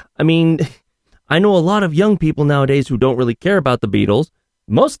 I know a lot of young people nowadays who don't really care about the Beatles.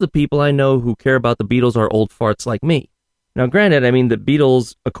 Most of the people I know who care about the Beatles are old farts like me. Now, granted, the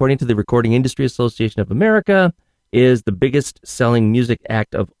Beatles, according to the Recording Industry Association of America, is the biggest selling music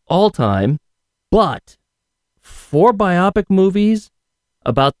act of all time. But 4 biopic movies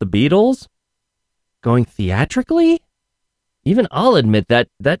about the Beatles going theatrically? Even I'll admit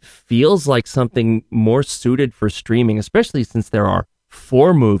that feels like something more suited for streaming, especially since there are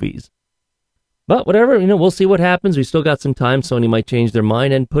 4 movies. But whatever, we'll see what happens. We still got some time. Sony might change their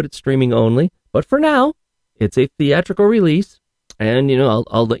mind and put it streaming only. But for now, it's a theatrical release. And,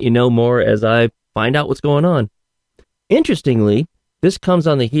 I'll let you know more as I find out what's going on. Interestingly, This comes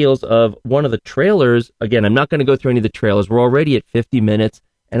on the heels of one of the trailers. Again, I'm not going to go through any of the trailers. We're already at 50 minutes,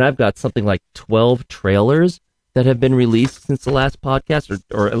 and I've got something like 12 trailers that have been released since the last podcast,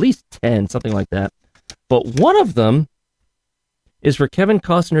 or at least 10, something like that. But one of them is for Kevin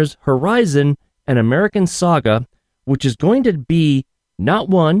Costner's Horizon, an American Saga, which is going to be not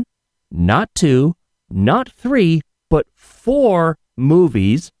one, not two, not three, but 4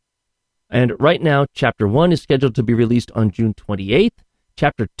 movies. And right now, Chapter 1 is scheduled to be released on June 28th.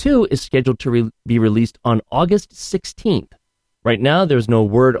 Chapter 2 is scheduled to be released on August 16th. Right now, there's no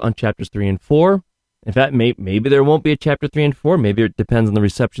word on Chapters 3 and 4. In fact, maybe there won't be a Chapter 3 and 4. Maybe it depends on the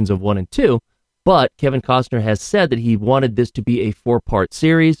receptions of 1 and 2. But Kevin Costner has said that he wanted this to be a 4-part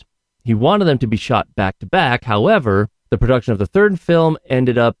series. He wanted them to be shot back-to-back. However, the production of the third film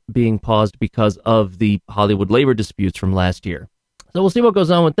ended up being paused because of the Hollywood labor disputes from last year. So we'll see what goes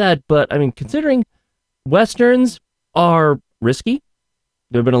on with that. But, I mean, considering Westerns are risky,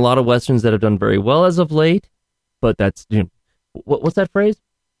 there have been a lot of Westerns that have done very well as of late. But that's, what's that phrase?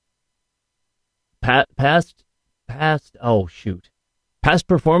 Past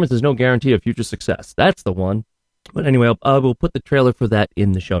performance is no guarantee of future success. That's the one. But anyway, we'll put the trailer for that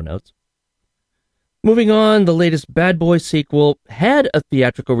in the show notes. Moving on, the latest Bad Boys sequel had a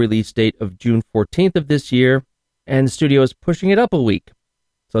theatrical release date of June 14th of this year, and the studio is pushing it up a week.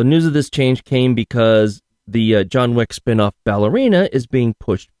 So news of this change came because the John Wick spin-off Ballerina is being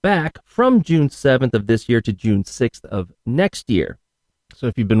pushed back from June 7th of this year to June 6th of next year. So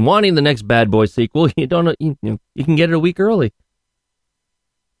if you've been wanting the next Bad Boys sequel, you can get it a week early.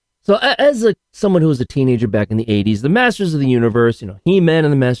 So as someone who was a teenager back in the 80s, the Masters of the Universe, He-Man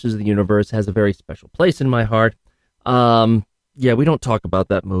and the Masters of the Universe has a very special place in my heart. Yeah, we don't talk about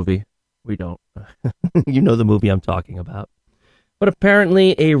that movie. We don't. You know the movie I'm talking about. But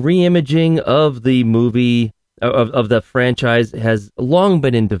apparently a reimaging of the movie, of the franchise, has long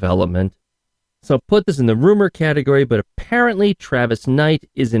been in development. So put this in the rumor category, but apparently Travis Knight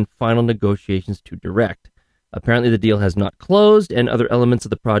is in final negotiations to direct. Apparently the deal has not closed, and other elements of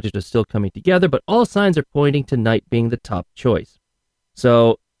the project are still coming together, but all signs are pointing to Knight being the top choice.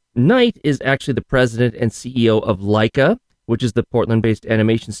 So Knight is actually the president and CEO of Laika, which is the Portland-based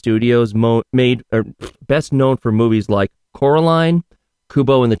animation studios best known for movies like Coraline,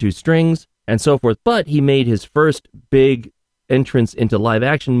 Kubo and the Two Strings, and so forth. But he made his first big entrance into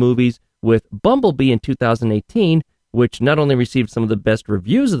live-action movies with Bumblebee in 2018, which not only received some of the best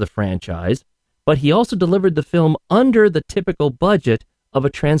reviews of the franchise, but he also delivered the film under the typical budget of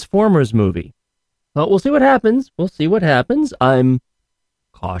a Transformers movie. Well, we'll see what happens. I'm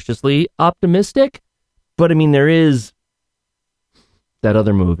cautiously optimistic, but I mean, there is that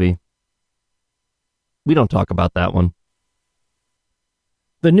other movie. We don't talk about that one.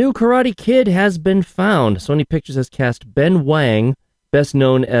 The new Karate Kid has been found. Sony Pictures has cast Ben Wang, best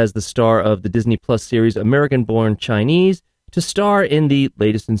known as the star of the Disney Plus series American-Born Chinese, to star in the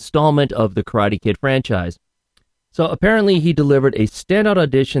latest installment of the Karate Kid franchise. So apparently he delivered a standout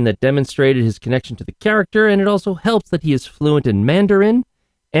audition that demonstrated his connection to the character, and it also helps that he is fluent in Mandarin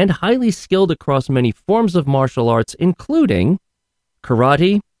and highly skilled across many forms of martial arts, including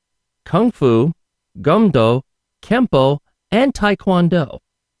karate, kung fu, gumdo, kempo, and taekwondo.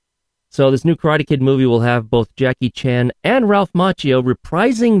 So this new Karate Kid movie will have both Jackie Chan and Ralph Macchio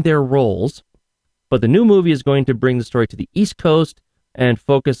reprising their roles, but the new movie is going to bring the story to the East Coast and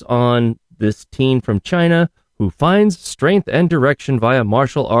focus on this teen from China who finds strength and direction via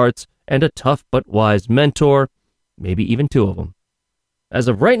martial arts and a tough but wise mentor, maybe even 2 of them. As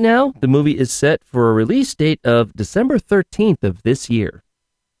of right now, the movie is set for a release date of December 13th of this year.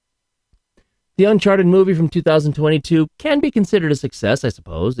 The Uncharted movie from 2022 can be considered a success, I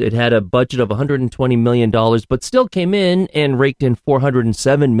suppose. It had a budget of $120 million, but still came in and raked in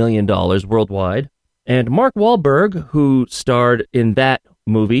 $407 million worldwide. And Mark Wahlberg, who starred in that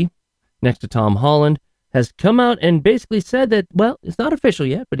movie next to Tom Holland, has come out and basically said that, well, it's not official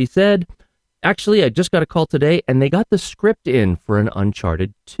yet, but he said, actually, I just got a call today, and they got the script in for an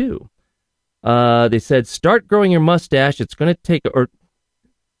Uncharted 2. They said, start growing your mustache, it's going to take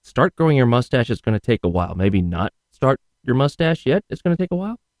a while. Maybe not start your mustache yet, it's going to take a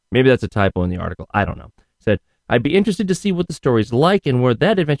while. Maybe that's a typo in the article, I don't know. Said, I'd be interested to see what the story's like and where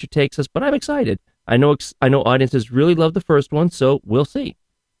that adventure takes us, but I'm excited. I know audiences really love the first one, so we'll see.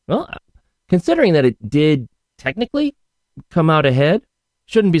 Well, considering that it did technically come out ahead,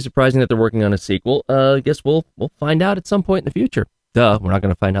 shouldn't be surprising that they're working on a sequel. I guess we'll find out at some point in the future. Duh, we're not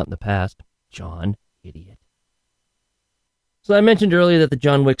going to find out in the past. John, idiot. So I mentioned earlier that the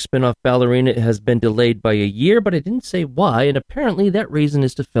John Wick spin-off Ballerina has been delayed by a year, but I didn't say why, and apparently that reason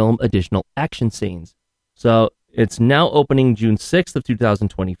is to film additional action scenes. So It's now opening June 6th of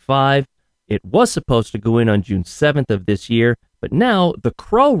 2025. It was supposed to go in on June 7th of this year, but now The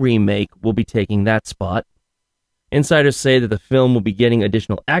Crow remake will be taking that spot. Insiders say that the film will be getting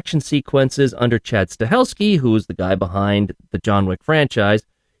additional action sequences under Chad Stahelski, who is the guy behind the John Wick franchise.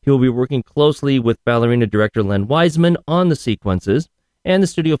 He will be working closely with ballerina director Len Wiseman on the sequences, and the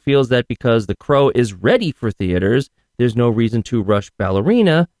studio feels that because The Crow is ready for theaters, there's no reason to rush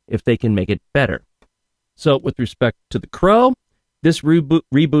Ballerina if they can make it better. So, with respect to The Crow, this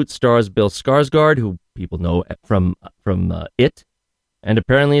reboot stars Bill Skarsgård, who people know from It, and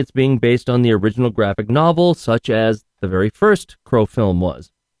apparently it's being based on the original graphic novel, such as the very first Crow film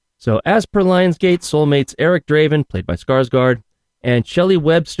was. So, as per Lionsgate, soulmates Eric Draven, played by Skarsgård, and Shelley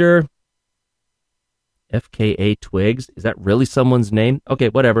Webster, FKA Twigs, is that really someone's name? Okay,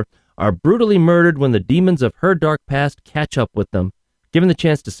 whatever, are brutally murdered when the demons of her dark past catch up with them. Given the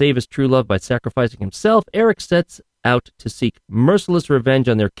chance to save his true love by sacrificing himself, Eric sets out to seek merciless revenge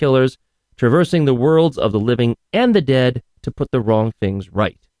on their killers, traversing the worlds of the living and the dead to put the wrong things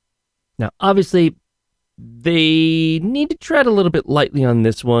right. Now, obviously, they need to tread a little bit lightly on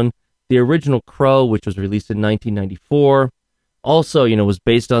this one. The original Crow, which was released in 1994, also, was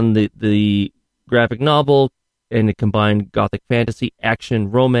based on the graphic novel, and it combined gothic fantasy,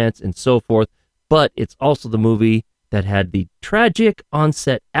 action, romance, and so forth, but it's also the movie that had the tragic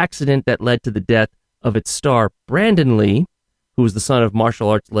on-set accident that led to the death of its star, Brandon Lee, who was the son of martial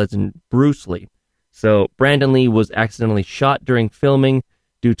arts legend Bruce Lee. So Brandon Lee was accidentally shot during filming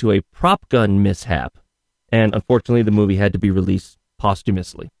due to a prop gun mishap, and unfortunately the movie had to be released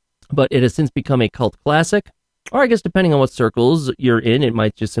posthumously. But it has since become a cult classic, or I guess depending on what circles you're in, it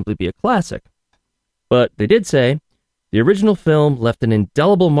might just simply be a classic. But they did say, the original film left an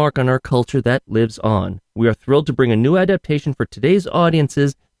indelible mark on our culture that lives on. We are thrilled to bring a new adaptation for today's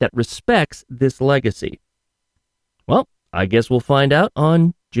audiences that respects this legacy. Well, I guess we'll find out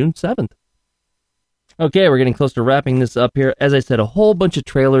on June 7th. Okay, we're getting close to wrapping this up here. As I said, a whole bunch of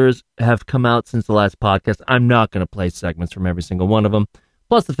trailers have come out since the last podcast. I'm not going to play segments from every single one of them.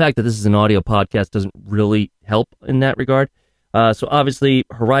 Plus, the fact that this is an audio podcast doesn't really help in that regard. So obviously,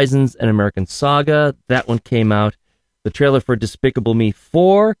 Horizons: An American Saga, that one came out. The trailer for Despicable Me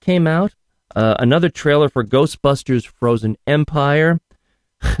 4 came out. Another trailer for Ghostbusters: Frozen Empire.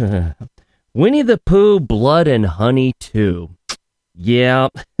 Winnie the Pooh: Blood and Honey 2. Yeah,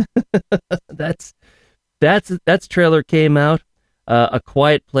 that's trailer came out. A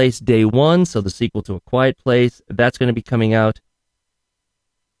Quiet Place Day 1, so the sequel to A Quiet Place, that's going to be coming out.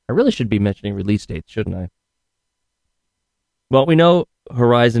 I really should be mentioning release dates, shouldn't I? Well, we know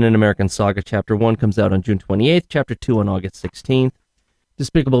Horizon: An American Saga Chapter 1 comes out on June 28th, Chapter 2 on August 16th.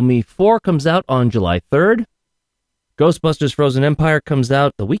 Despicable Me 4 comes out on July 3rd. Ghostbusters: Frozen Empire comes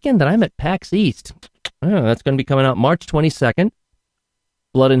out the weekend that I'm at PAX East. That's going to be coming out March 22nd.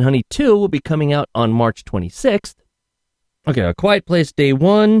 Blood and Honey 2 will be coming out on March 26th. Okay, A Quiet Place Day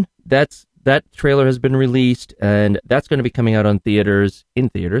 1, that trailer has been released, and that's going to be coming out in theaters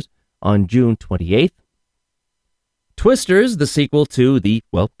on June 28th. Twisters, the sequel to the,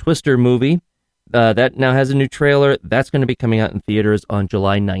 Twister movie, that now has a new trailer. That's going to be coming out in theaters on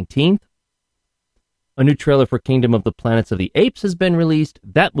July 19th. A new trailer for Kingdom of the Planets of the Apes has been released.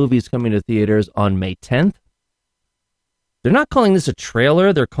 That movie is coming to theaters on May 10th. They're not calling this a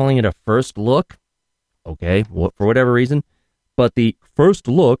trailer. They're calling it a first look. Okay, for whatever reason. But the first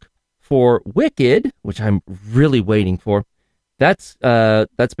look for Wicked, which I'm really waiting for, that's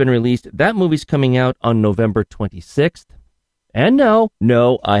been released. That movie's coming out on November 26th. And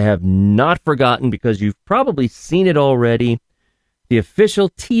no, I have not forgotten, because you've probably seen it already. The official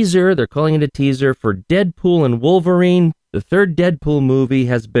teaser, they're calling it a teaser, for Deadpool and Wolverine. The third Deadpool movie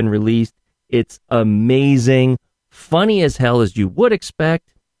has been released. It's amazing. Funny as hell, as you would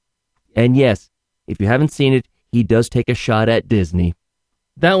expect. And yes, if you haven't seen it, he does take a shot at Disney.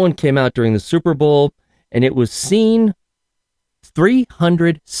 That one came out during the Super Bowl, and it was seen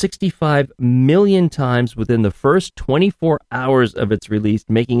 365 million times within the first 24 hours of its release,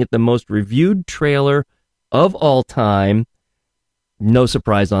 making it the most reviewed trailer of all time. No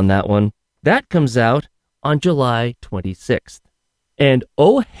surprise on that one. That comes out on July 26th. And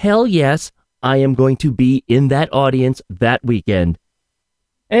oh hell yes, I am going to be in that audience that weekend.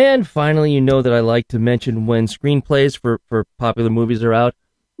 And finally, you know that I like to mention when screenplays for popular movies are out.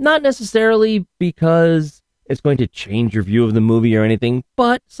 Not necessarily because it's going to change your view of the movie or anything,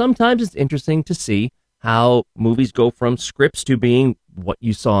 but sometimes it's interesting to see how movies go from scripts to being what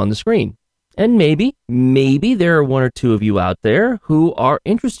you saw on the screen. And maybe there are one or two of you out there who are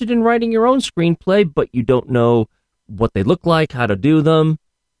interested in writing your own screenplay, but you don't know what they look like, how to do them,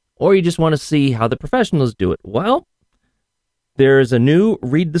 or you just want to see how the professionals do it. Well, there's a new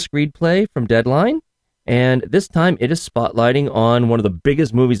Read the Screenplay from Deadline, and this time it is spotlighting on one of the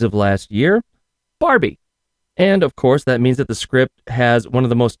biggest movies of last year, Barbie. And, of course, that means that the script has one of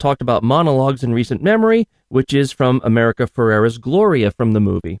the most talked about monologues in recent memory, which is from America Ferrera's Gloria from the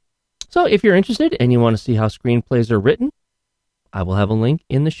movie. So if you're interested and you want to see how screenplays are written, I will have a link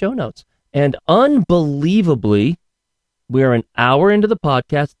in the show notes. And unbelievably, we are an hour into the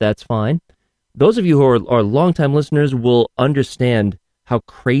podcast. That's fine. Those of you who are longtime listeners will understand how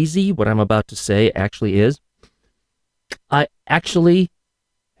crazy what I'm about to say actually is. I actually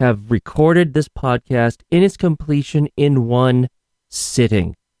have recorded this podcast in its completion in one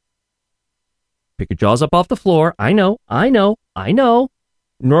sitting. Pick your jaws up off the floor. I know.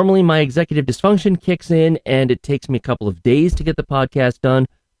 Normally my executive dysfunction kicks in and it takes me a couple of days to get the podcast done.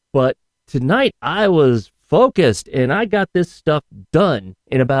 But tonight I was focused and I got this stuff done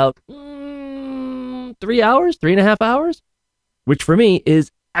in about 3.5 hours, which for me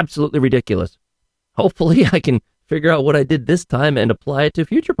is absolutely ridiculous. Hopefully I can figure out what I did this time and apply it to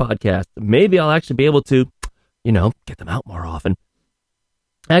future podcasts. Maybe I'll actually be able to, get them out more often.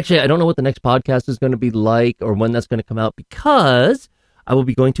 Actually, I don't know what the next podcast is going to be like or when that's going to come out because I will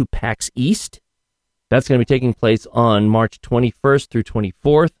be going to PAX East. That's going to be taking place on March 21st through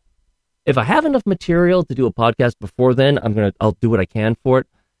 24th. If I have enough material to do a podcast before then, I'll do what I can for it.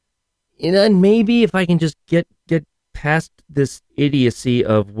 And then maybe if I can just get past this idiocy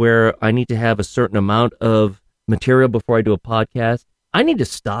of where I need to have a certain amount of material before I do a podcast, I need to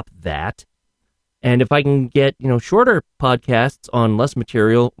stop that. And if I can get, shorter podcasts on less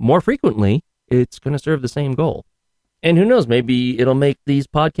material more frequently, it's going to serve the same goal. And who knows, maybe it'll make these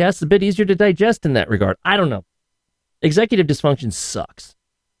podcasts a bit easier to digest in that regard. I don't know. Executive dysfunction sucks.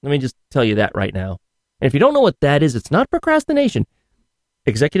 Let me just tell you that right now. And if you don't know what that is, it's not procrastination.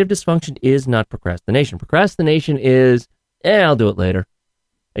 Executive dysfunction is not procrastination. Procrastination is, I'll do it later.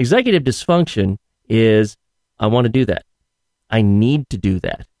 Executive dysfunction is, I want to do that. I need to do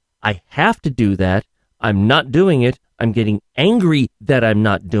that. I have to do that. I'm not doing it. I'm getting angry that I'm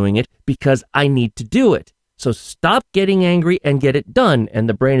not doing it because I need to do it. So stop getting angry and get it done. And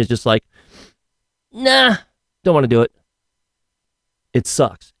the brain is just like, nah, don't want to do it. It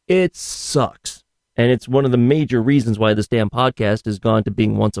sucks. It sucks. And it's one of the major reasons why this damn podcast has gone to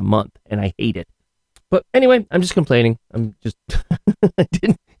being once a month. And I hate it. But anyway, I'm just complaining. I'm just, I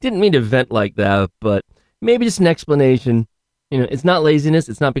didn't mean to vent like that, but maybe just an explanation. It's not laziness.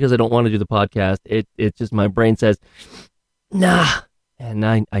 It's not because I don't want to do the podcast. It's just my brain says, nah, and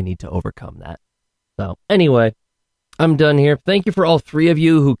I need to overcome that. So anyway, I'm done here. Thank you for all three of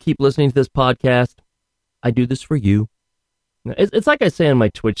you who keep listening to this podcast. I do this for you. It's like I say on my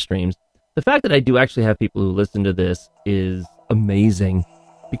Twitch streams. The fact that I do actually have people who listen to this is amazing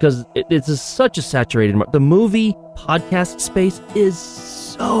because it's such a saturated market. The movie podcast space is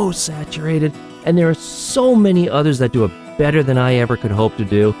so saturated, and there are so many others that do it better than I ever could hope to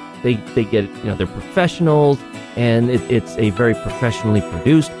do. They get, they're professionals, and it's a very professionally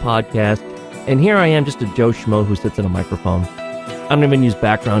produced podcast. And here I am, just a Joe Schmo who sits in a microphone. I don't even use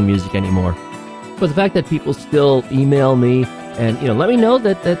background music anymore. But the fact that people still email me and, let me know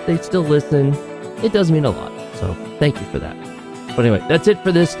that they still listen, it does mean a lot. So thank you for that. But anyway, that's it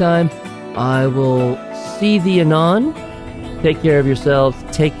for this time. I will see thee anon. Take care of yourselves.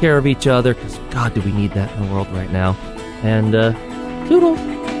 Take care of each other, because God, do we need that in the world right now. And, toodles.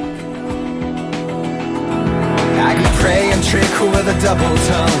 I can pray and trick with a double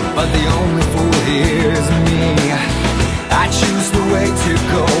tongue, but the only fool here is me. I choose the way to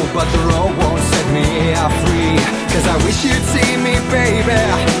go, but the road won't set me free. Cause I wish you'd see me, baby.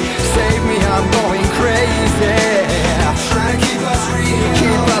 Save me, I'm going crazy. Trying to keep us real,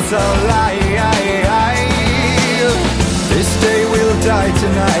 keep us alive. This day we'll die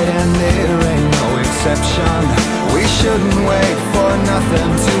tonight, and there ain't no exception. We shouldn't wait for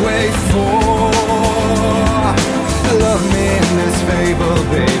nothing to wait for. Love me in this fable,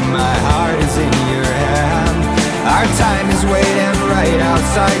 babe, my heart is in your hand. Our time is waiting right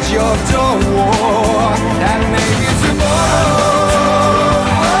outside your door. And maybe tomorrow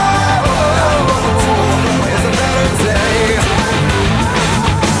is a better day.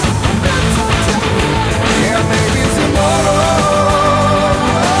 Yeah, maybe tomorrow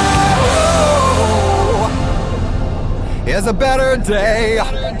is a better day.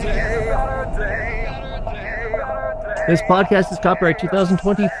 This podcast is copyright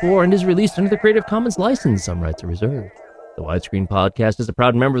 2024 and is released under the Creative Commons license. Some rights are reserved. The Widescreen Podcast is a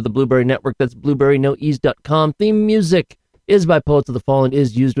proud member of the Blueberry Network. That's blueberrynoease.com. Theme music is by Poets of the Fall and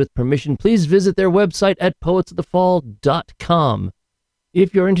is used with permission. Please visit their website at poetsofthefall.com.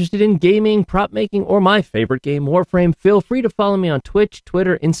 If you're interested in gaming, prop making, or my favorite game, Warframe, feel free to follow me on Twitch,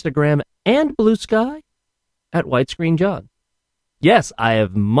 Twitter, Instagram, and Blue Sky at Widescreen John. Yes, I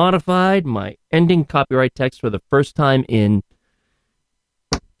have modified my ending copyright text for the first time in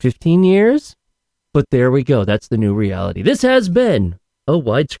 15 years, but there we go. That's the new reality. This has been a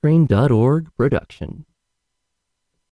widescreen.org production.